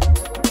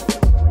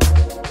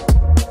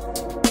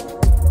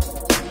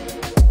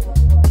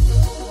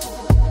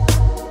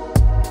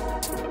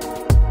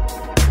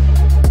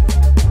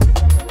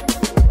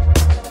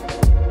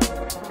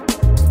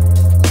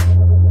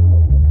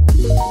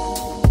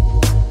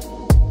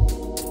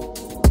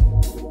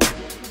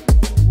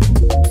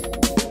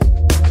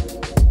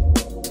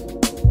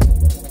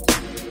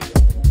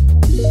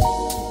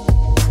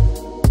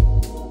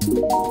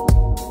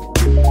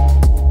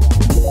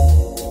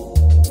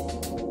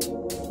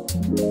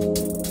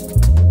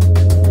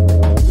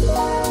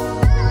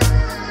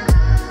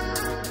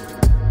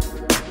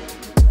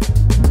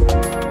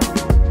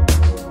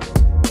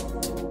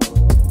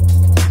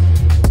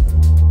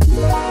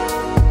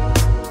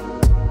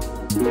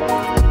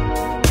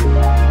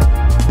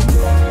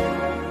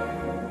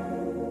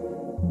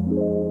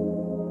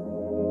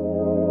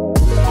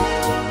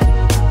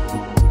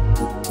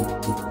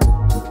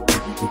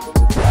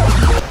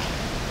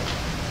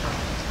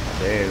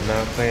 They is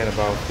not playing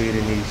about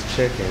feeding these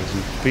chickens.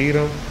 You feed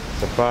them,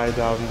 it's a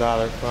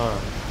 $5,000 fine.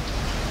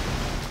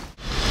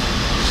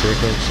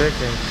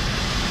 Chicken.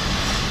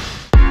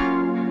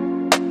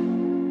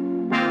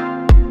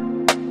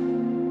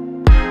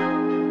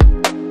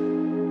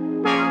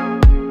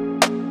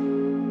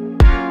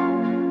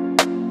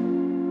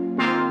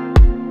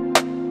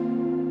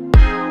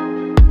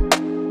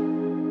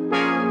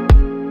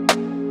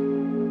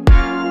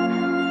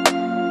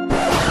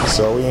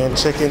 So we in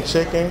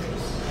chicken.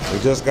 We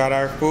just got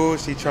our food.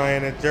 She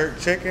trying to jerk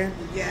chicken.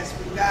 Yes,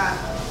 we got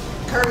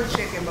curry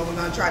chicken, but we're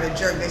gonna try to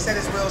jerk. They said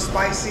it's real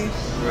spicy,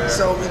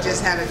 so we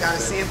just got a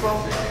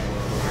sample.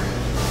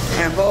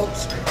 And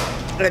folks,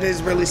 it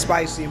is really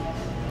spicy,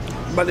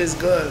 but it's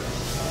good.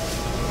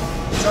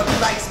 So if you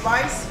like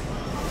spice,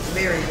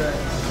 very good.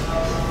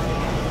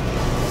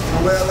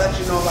 And we'll let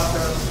you know about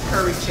the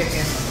curry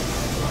chicken.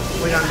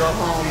 We're gonna go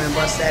home and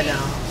bust that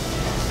down.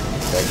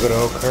 That good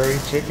old curry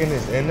chicken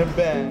is in the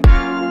bag.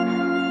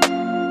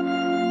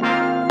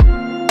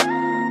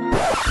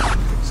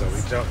 So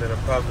we jumped in a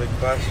public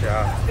bus,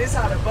 y'all. This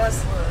how the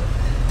bus was.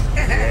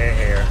 Yeah,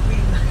 here.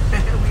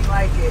 we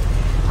like it.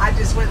 I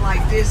just went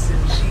like this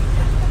and she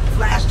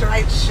flashed her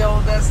light,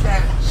 showed us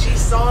that she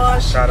saw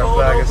us. She Try to pulled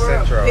flag a over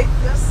and Centro.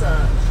 picked us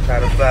up. Try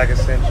to flag a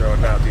Centro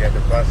and not be at the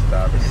bus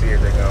stop and see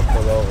if they're gonna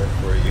pull over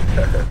for you.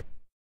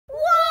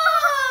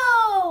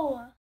 Whoa!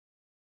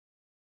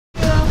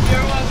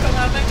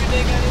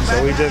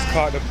 we just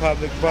caught the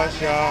public bus,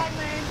 y'all.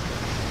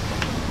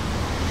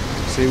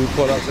 See, we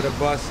pulled up to the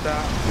bus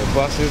stop. The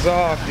bus is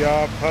off,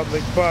 y'all.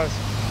 Public bus.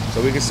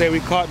 So we can say we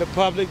caught the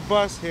public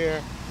bus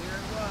here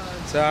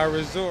to our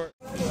resort.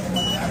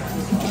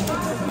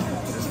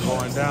 Just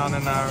going down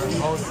in our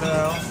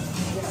hotel,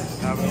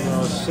 having a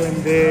little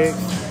shindig,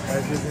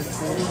 as you can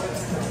see.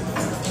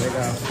 They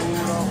got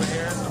food over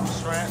here, some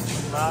shrimp,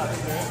 some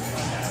lobster,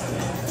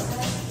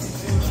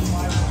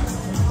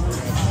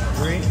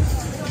 drinks.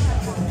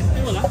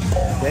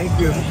 Thank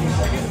you.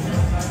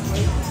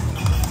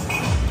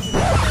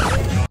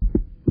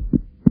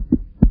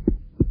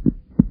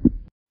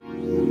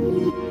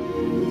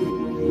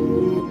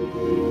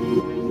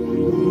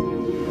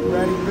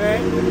 Ready,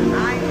 babe? I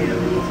am.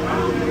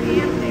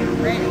 They're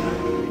ready.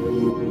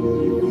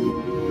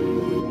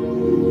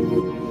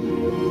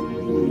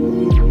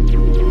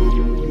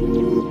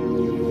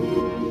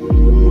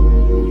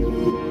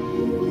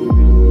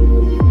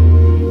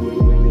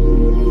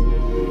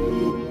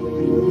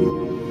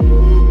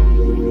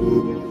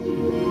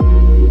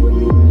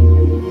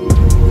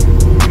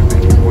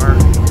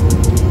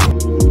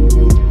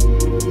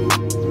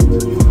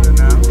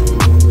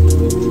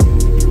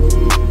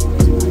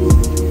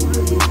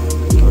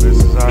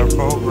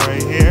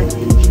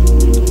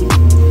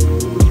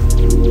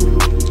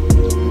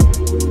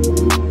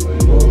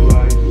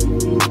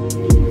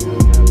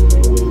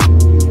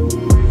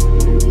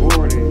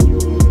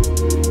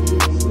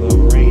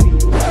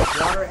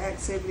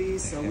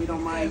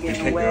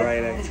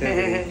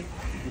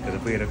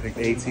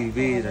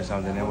 ATVs or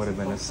something, it would have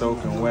been a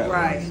soaking wet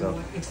one, so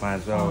might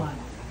as well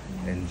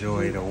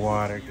enjoy the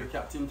water. Your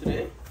captain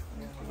today,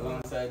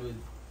 alongside with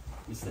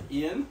Mr.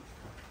 Ian,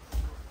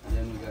 and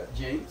then we got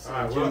James.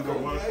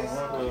 Jimbo.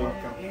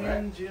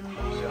 And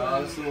Jimbo. We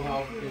also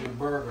have a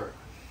burger.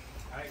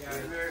 Right,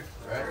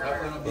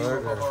 that's gonna be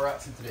for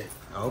paparazzi today.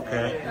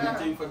 Okay.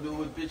 Anything for do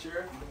with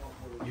picture,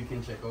 you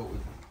can check out with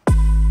me.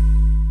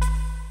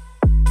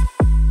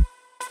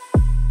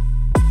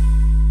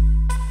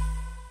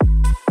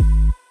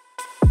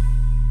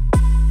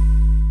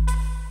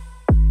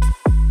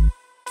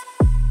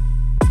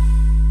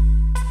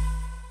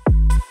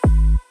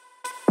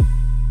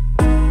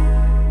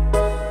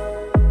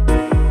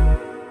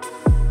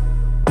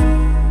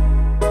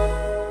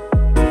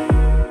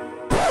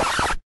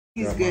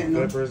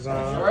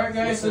 Alright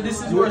guys, so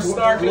this is where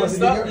snorkeling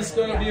stop. This is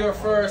going to be our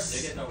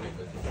first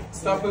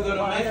stop we're going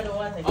to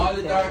make. All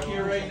the dark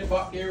area in the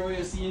back area where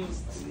you see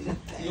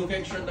look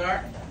extra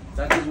dark.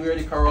 That is where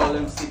the coral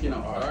is sticking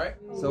up, alright?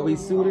 So we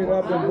suited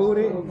up and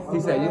booted.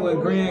 He said, you in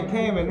Grand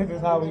Cayman, this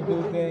is how we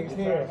do things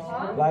here.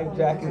 Life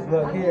jackets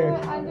look here.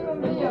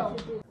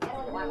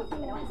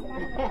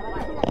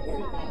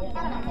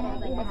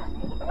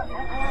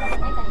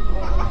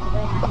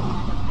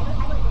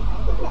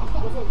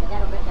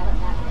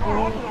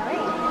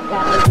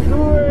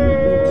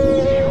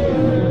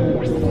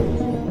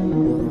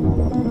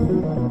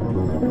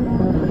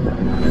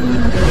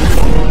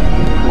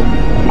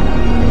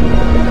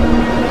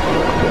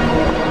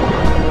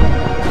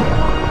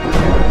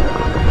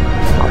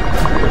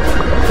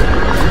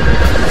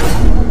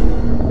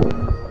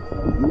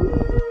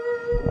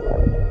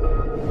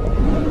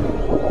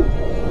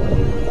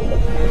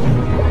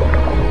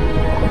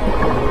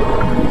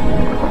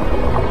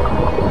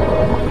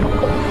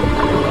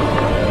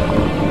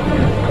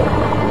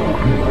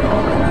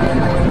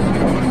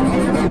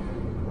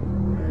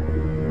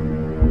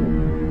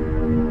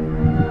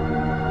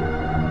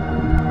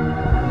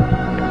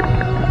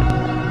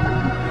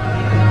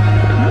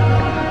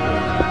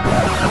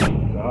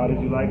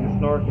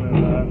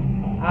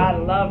 I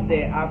loved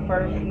it. Our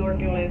first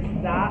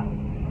snorkeling stop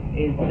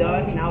is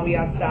done. Now we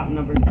are stop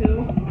number 2.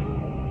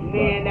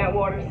 Man, that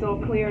water's so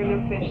clear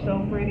and the fish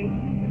so pretty.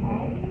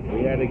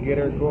 We had to get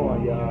her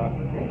going, y'all.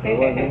 It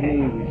wasn't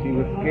easy. She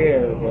was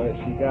scared, but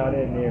she got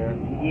in there.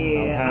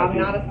 Yeah, I'm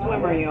not a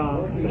swimmer,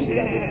 y'all. She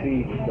got to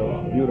see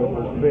those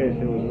beautiful fish.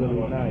 It was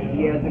really nice.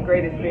 Yeah, it's a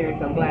great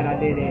experience. I'm glad I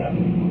did it.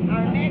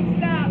 Our next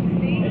stop,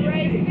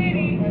 Stingray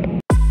City.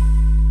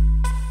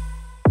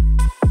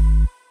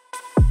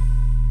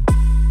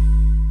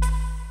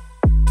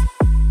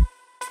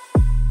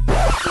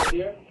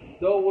 Here,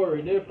 don't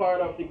worry, they're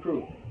part of the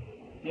crew.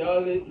 See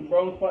all the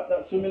brown spot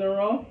that's swimming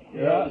around?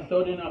 Yeah. The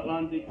Southern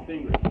Atlantic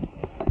stingrays.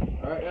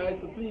 Alright guys,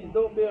 so please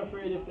don't be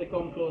afraid if they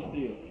come close to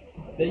you.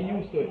 They're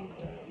used to it.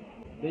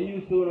 They're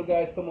used to the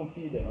guys come and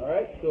feed them,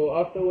 alright? So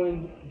after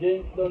when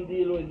James done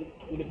deal with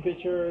the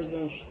pictures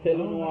and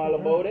telling them all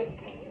about it,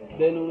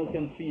 then we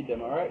can feed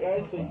them, alright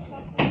guys? So,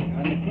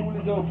 and the pool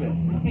is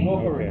open. Go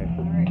for it.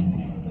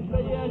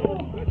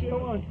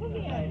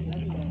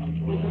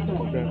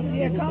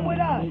 Yeah, come with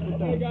us.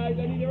 Hey guys,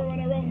 I need everyone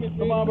around me.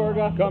 Come on,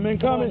 Burger. Come in.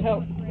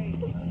 Help.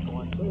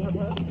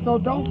 So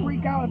don't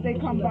freak out if they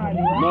come by,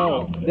 right?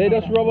 No, they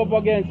just rub up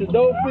against it.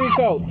 Don't freak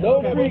out.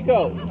 Don't freak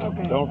out.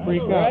 Okay. Don't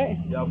freak out. Right?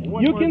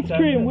 You can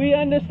scream. We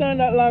understand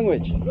that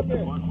language.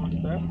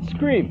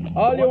 Scream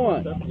all you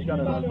want.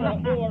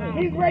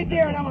 He's right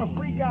there and I'm going to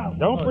freak out.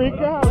 Don't freak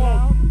out.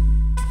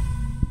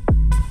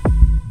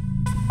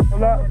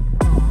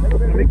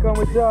 Let me come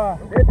with y'all.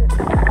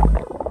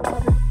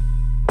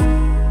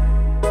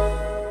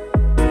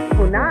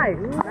 Oh, nice.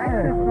 Nice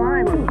and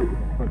slimy.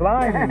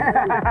 Slimy.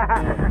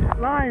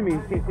 Slimy.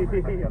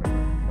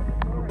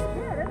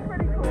 Yeah, that's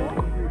pretty cool.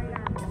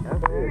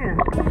 Yeah.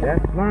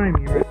 That's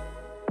slimy, right?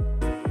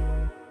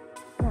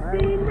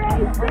 Stingray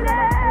City!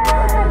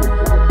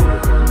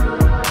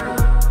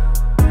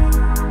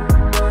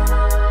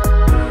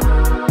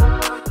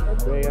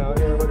 They out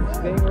here with the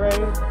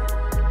stingrays.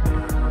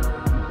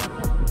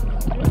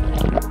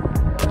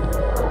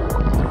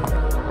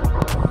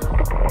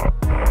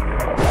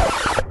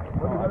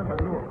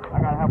 I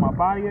gotta have my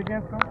body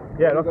against them?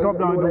 Yeah, let's come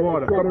down in the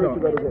water. Come down.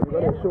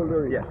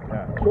 Shoulder. Yeah.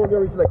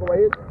 Shoulder is like over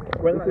here.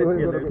 Well,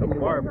 there's a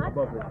barb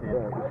above this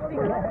here.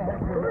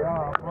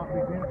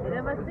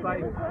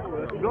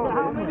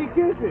 How many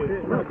kisses?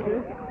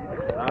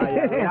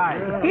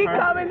 He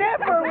coming in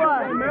for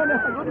one.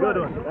 Good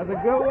one. That's a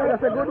good one.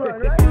 That's a good one,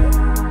 right?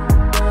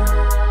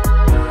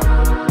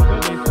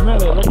 They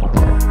smell it.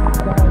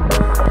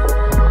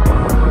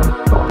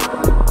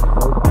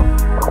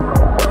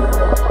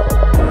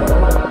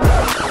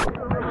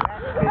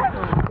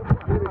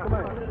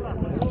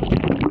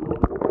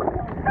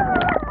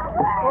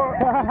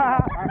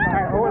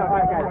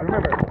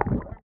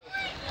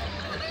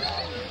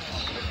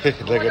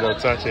 Look at them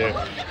touching.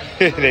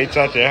 They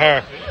touching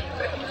her.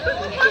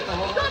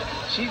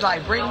 She's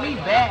like, bring me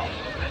back.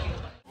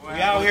 We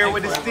out here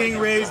with the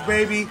stingrays,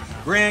 baby.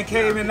 Grand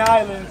Cayman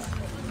Islands.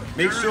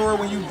 Make sure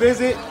when you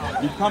visit,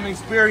 you come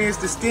experience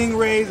the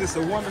stingrays. It's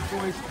a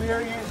wonderful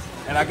experience.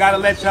 And I gotta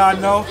let y'all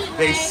know,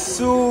 they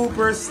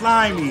super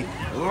slimy.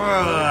 Ugh,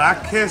 I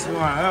kissed one.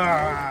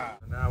 Ugh.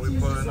 Now we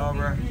pulling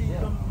over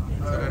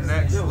to the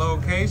next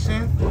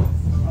location.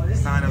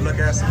 It's time to look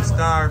at some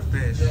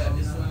starfish.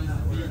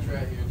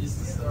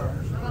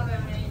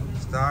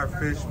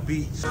 Starfish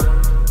Beach.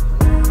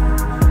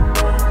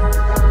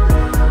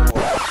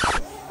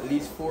 At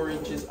least 4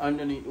 inches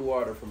underneath the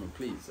water for me,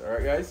 please.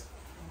 Alright, guys?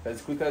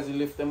 As quick as you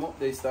lift them up,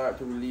 they start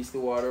to release the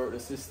water out of the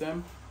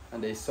system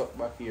and they suck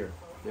back here.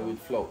 They will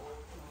float.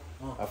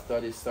 After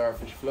this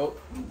starfish float,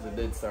 it's a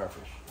dead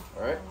starfish.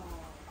 Alright?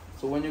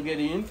 So when you get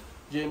in,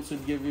 James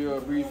would give you a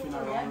briefing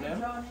around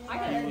them.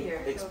 He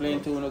would explain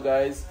to you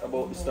guys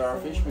about the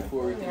starfish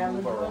before we can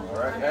move around.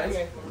 Alright,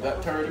 guys? We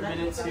got 30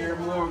 minutes here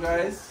more,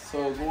 guys.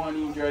 So go on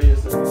and enjoy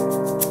yourself.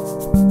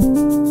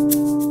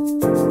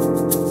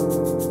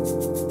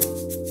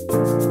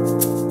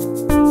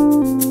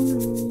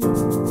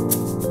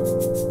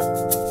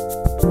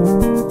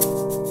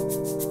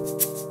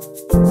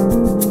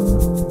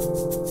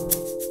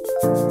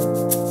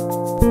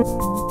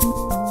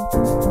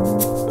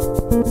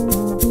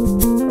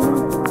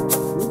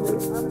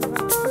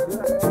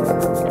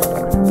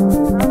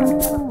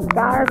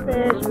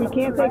 Starfish, we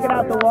can't take it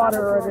out the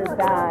water or it'll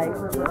die.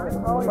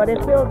 But it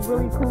feels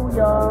really cool,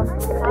 y'all.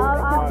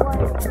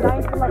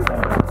 Nice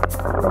looking.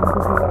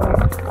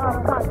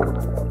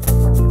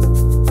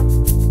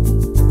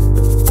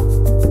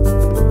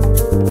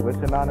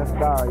 Wishing on a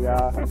star,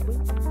 y'all.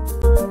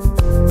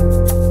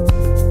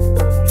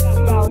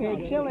 We out here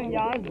chilling,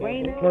 y'all. It's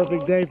raining.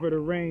 Perfect day for the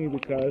rain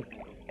because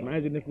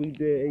imagine if we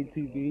did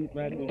ATVs,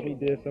 imagine if we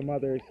did some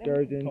other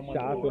excursions,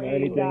 shopping, or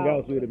anything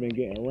else, we would have been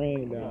getting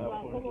rained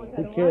on.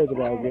 Who cares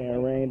about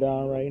getting rained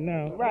on right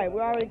now? Right,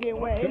 we're already getting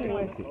wet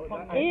anyway.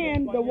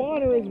 And the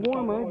water is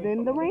warmer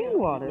than the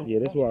rainwater. Yeah,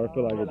 this water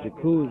feel like a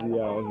jacuzzi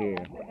out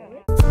here.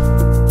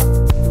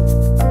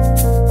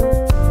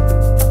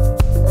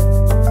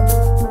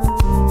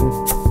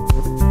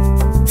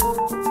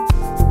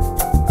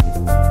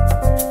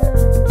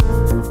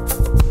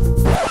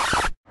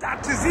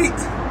 Doctors eat.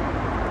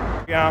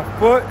 We on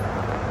foot.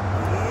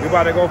 We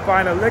about to go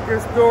find a liquor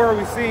store.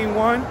 We seen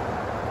one.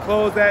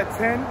 Closed at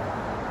 10.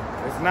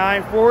 It's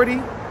 9:40.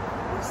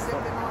 We're sipping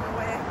on the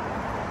way.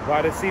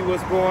 About to see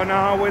what's going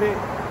on with it.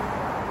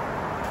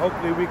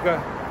 Hopefully we could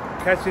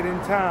catch it in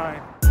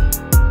time.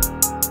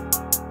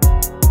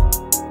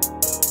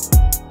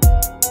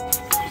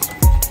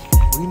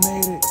 We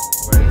made it.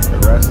 Where's the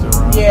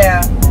restaurant?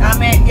 Yeah, I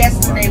meant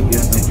yesterday we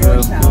went to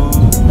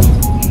Georgetown.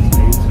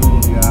 Stay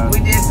tuned, guys. We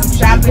did some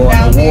shopping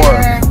down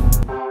there.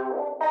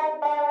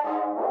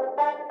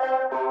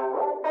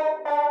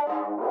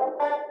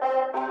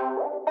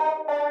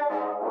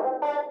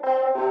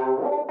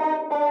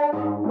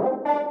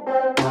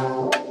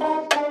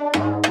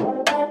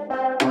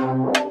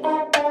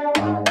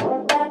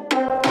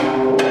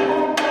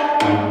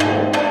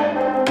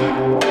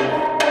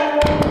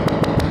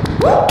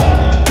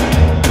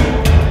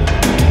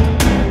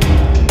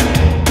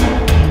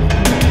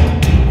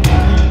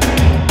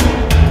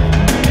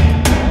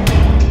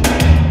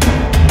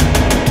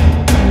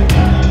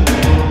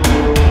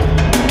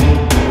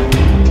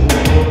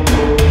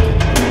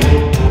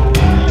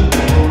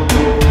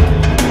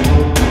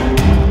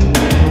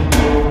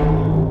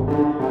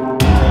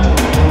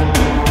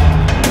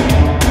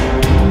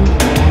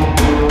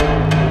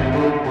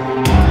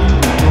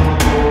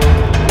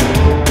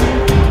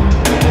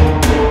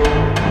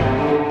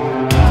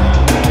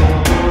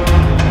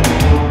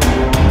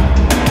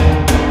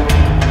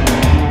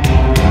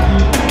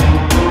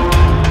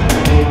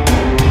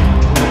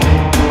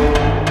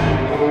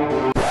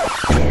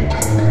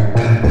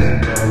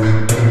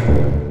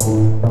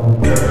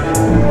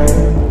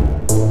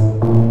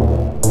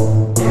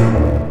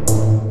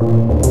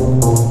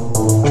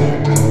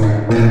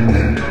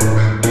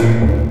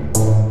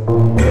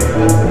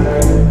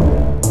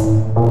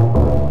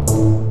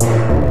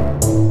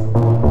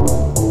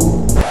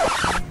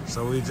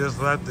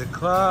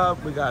 Club.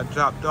 We got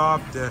dropped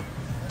off the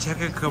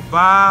chicken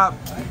kebab.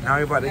 Now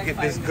we about to get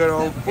this good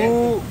old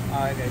food.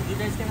 Alright guys, you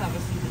guys can have a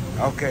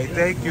seat. Okay,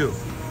 thank you.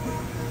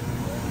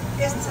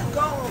 It's to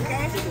go,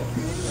 okay?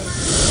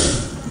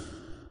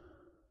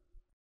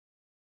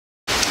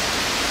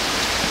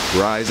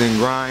 Rise and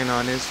grind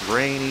on this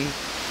rainy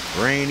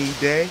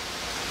day.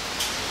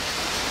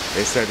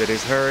 They said that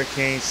this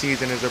hurricane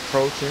season is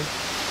approaching.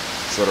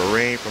 So the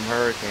rain from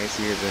hurricane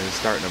season is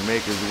starting to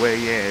make its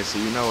way in. So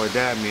you know what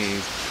that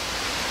means.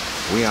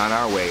 We on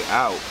our way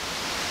out.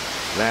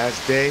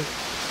 Last day.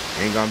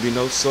 Ain't gonna be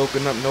no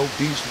soaking up, no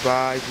beach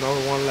vibes, no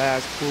one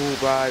last pool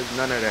vibes,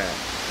 none of that.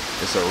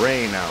 It's a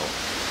rain out.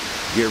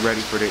 Get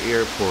ready for the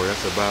airport.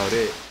 That's about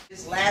it.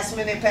 Just last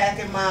minute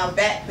packing my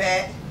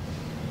backpack.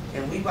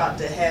 And we about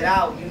to head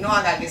out. You know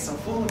I gotta get some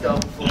food though.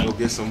 We'll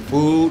get some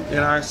food in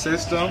our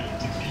system.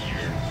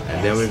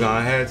 And then we're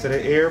gonna head to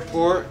the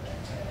airport.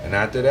 And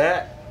after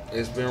that,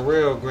 it's been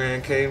real,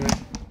 Grand Cayman.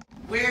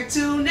 Where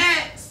to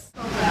next?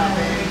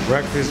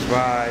 Breakfast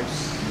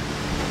vibes.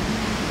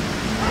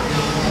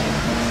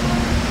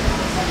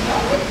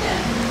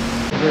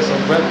 Get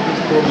some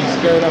breakfast before we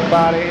skirt up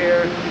out of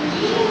here. I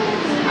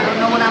don't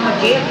know what I'm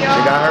gonna get, y'all.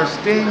 She got her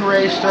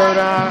Stingray shirt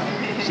on.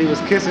 She was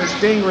kissing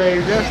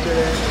Stingrays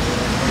yesterday.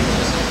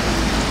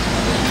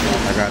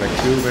 I got a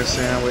Cuban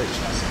sandwich.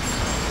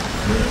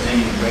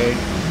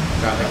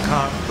 Got the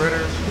conch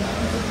fritters.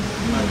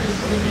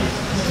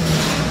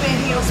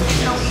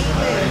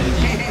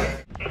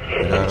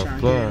 We got a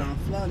flood.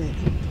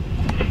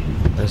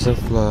 There's a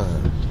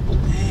flood.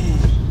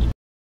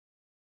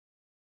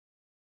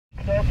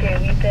 Okay,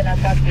 we send a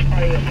taxi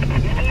for you.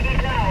 You need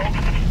it now.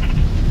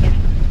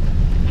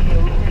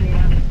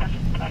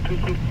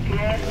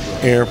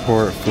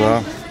 Airport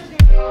flood.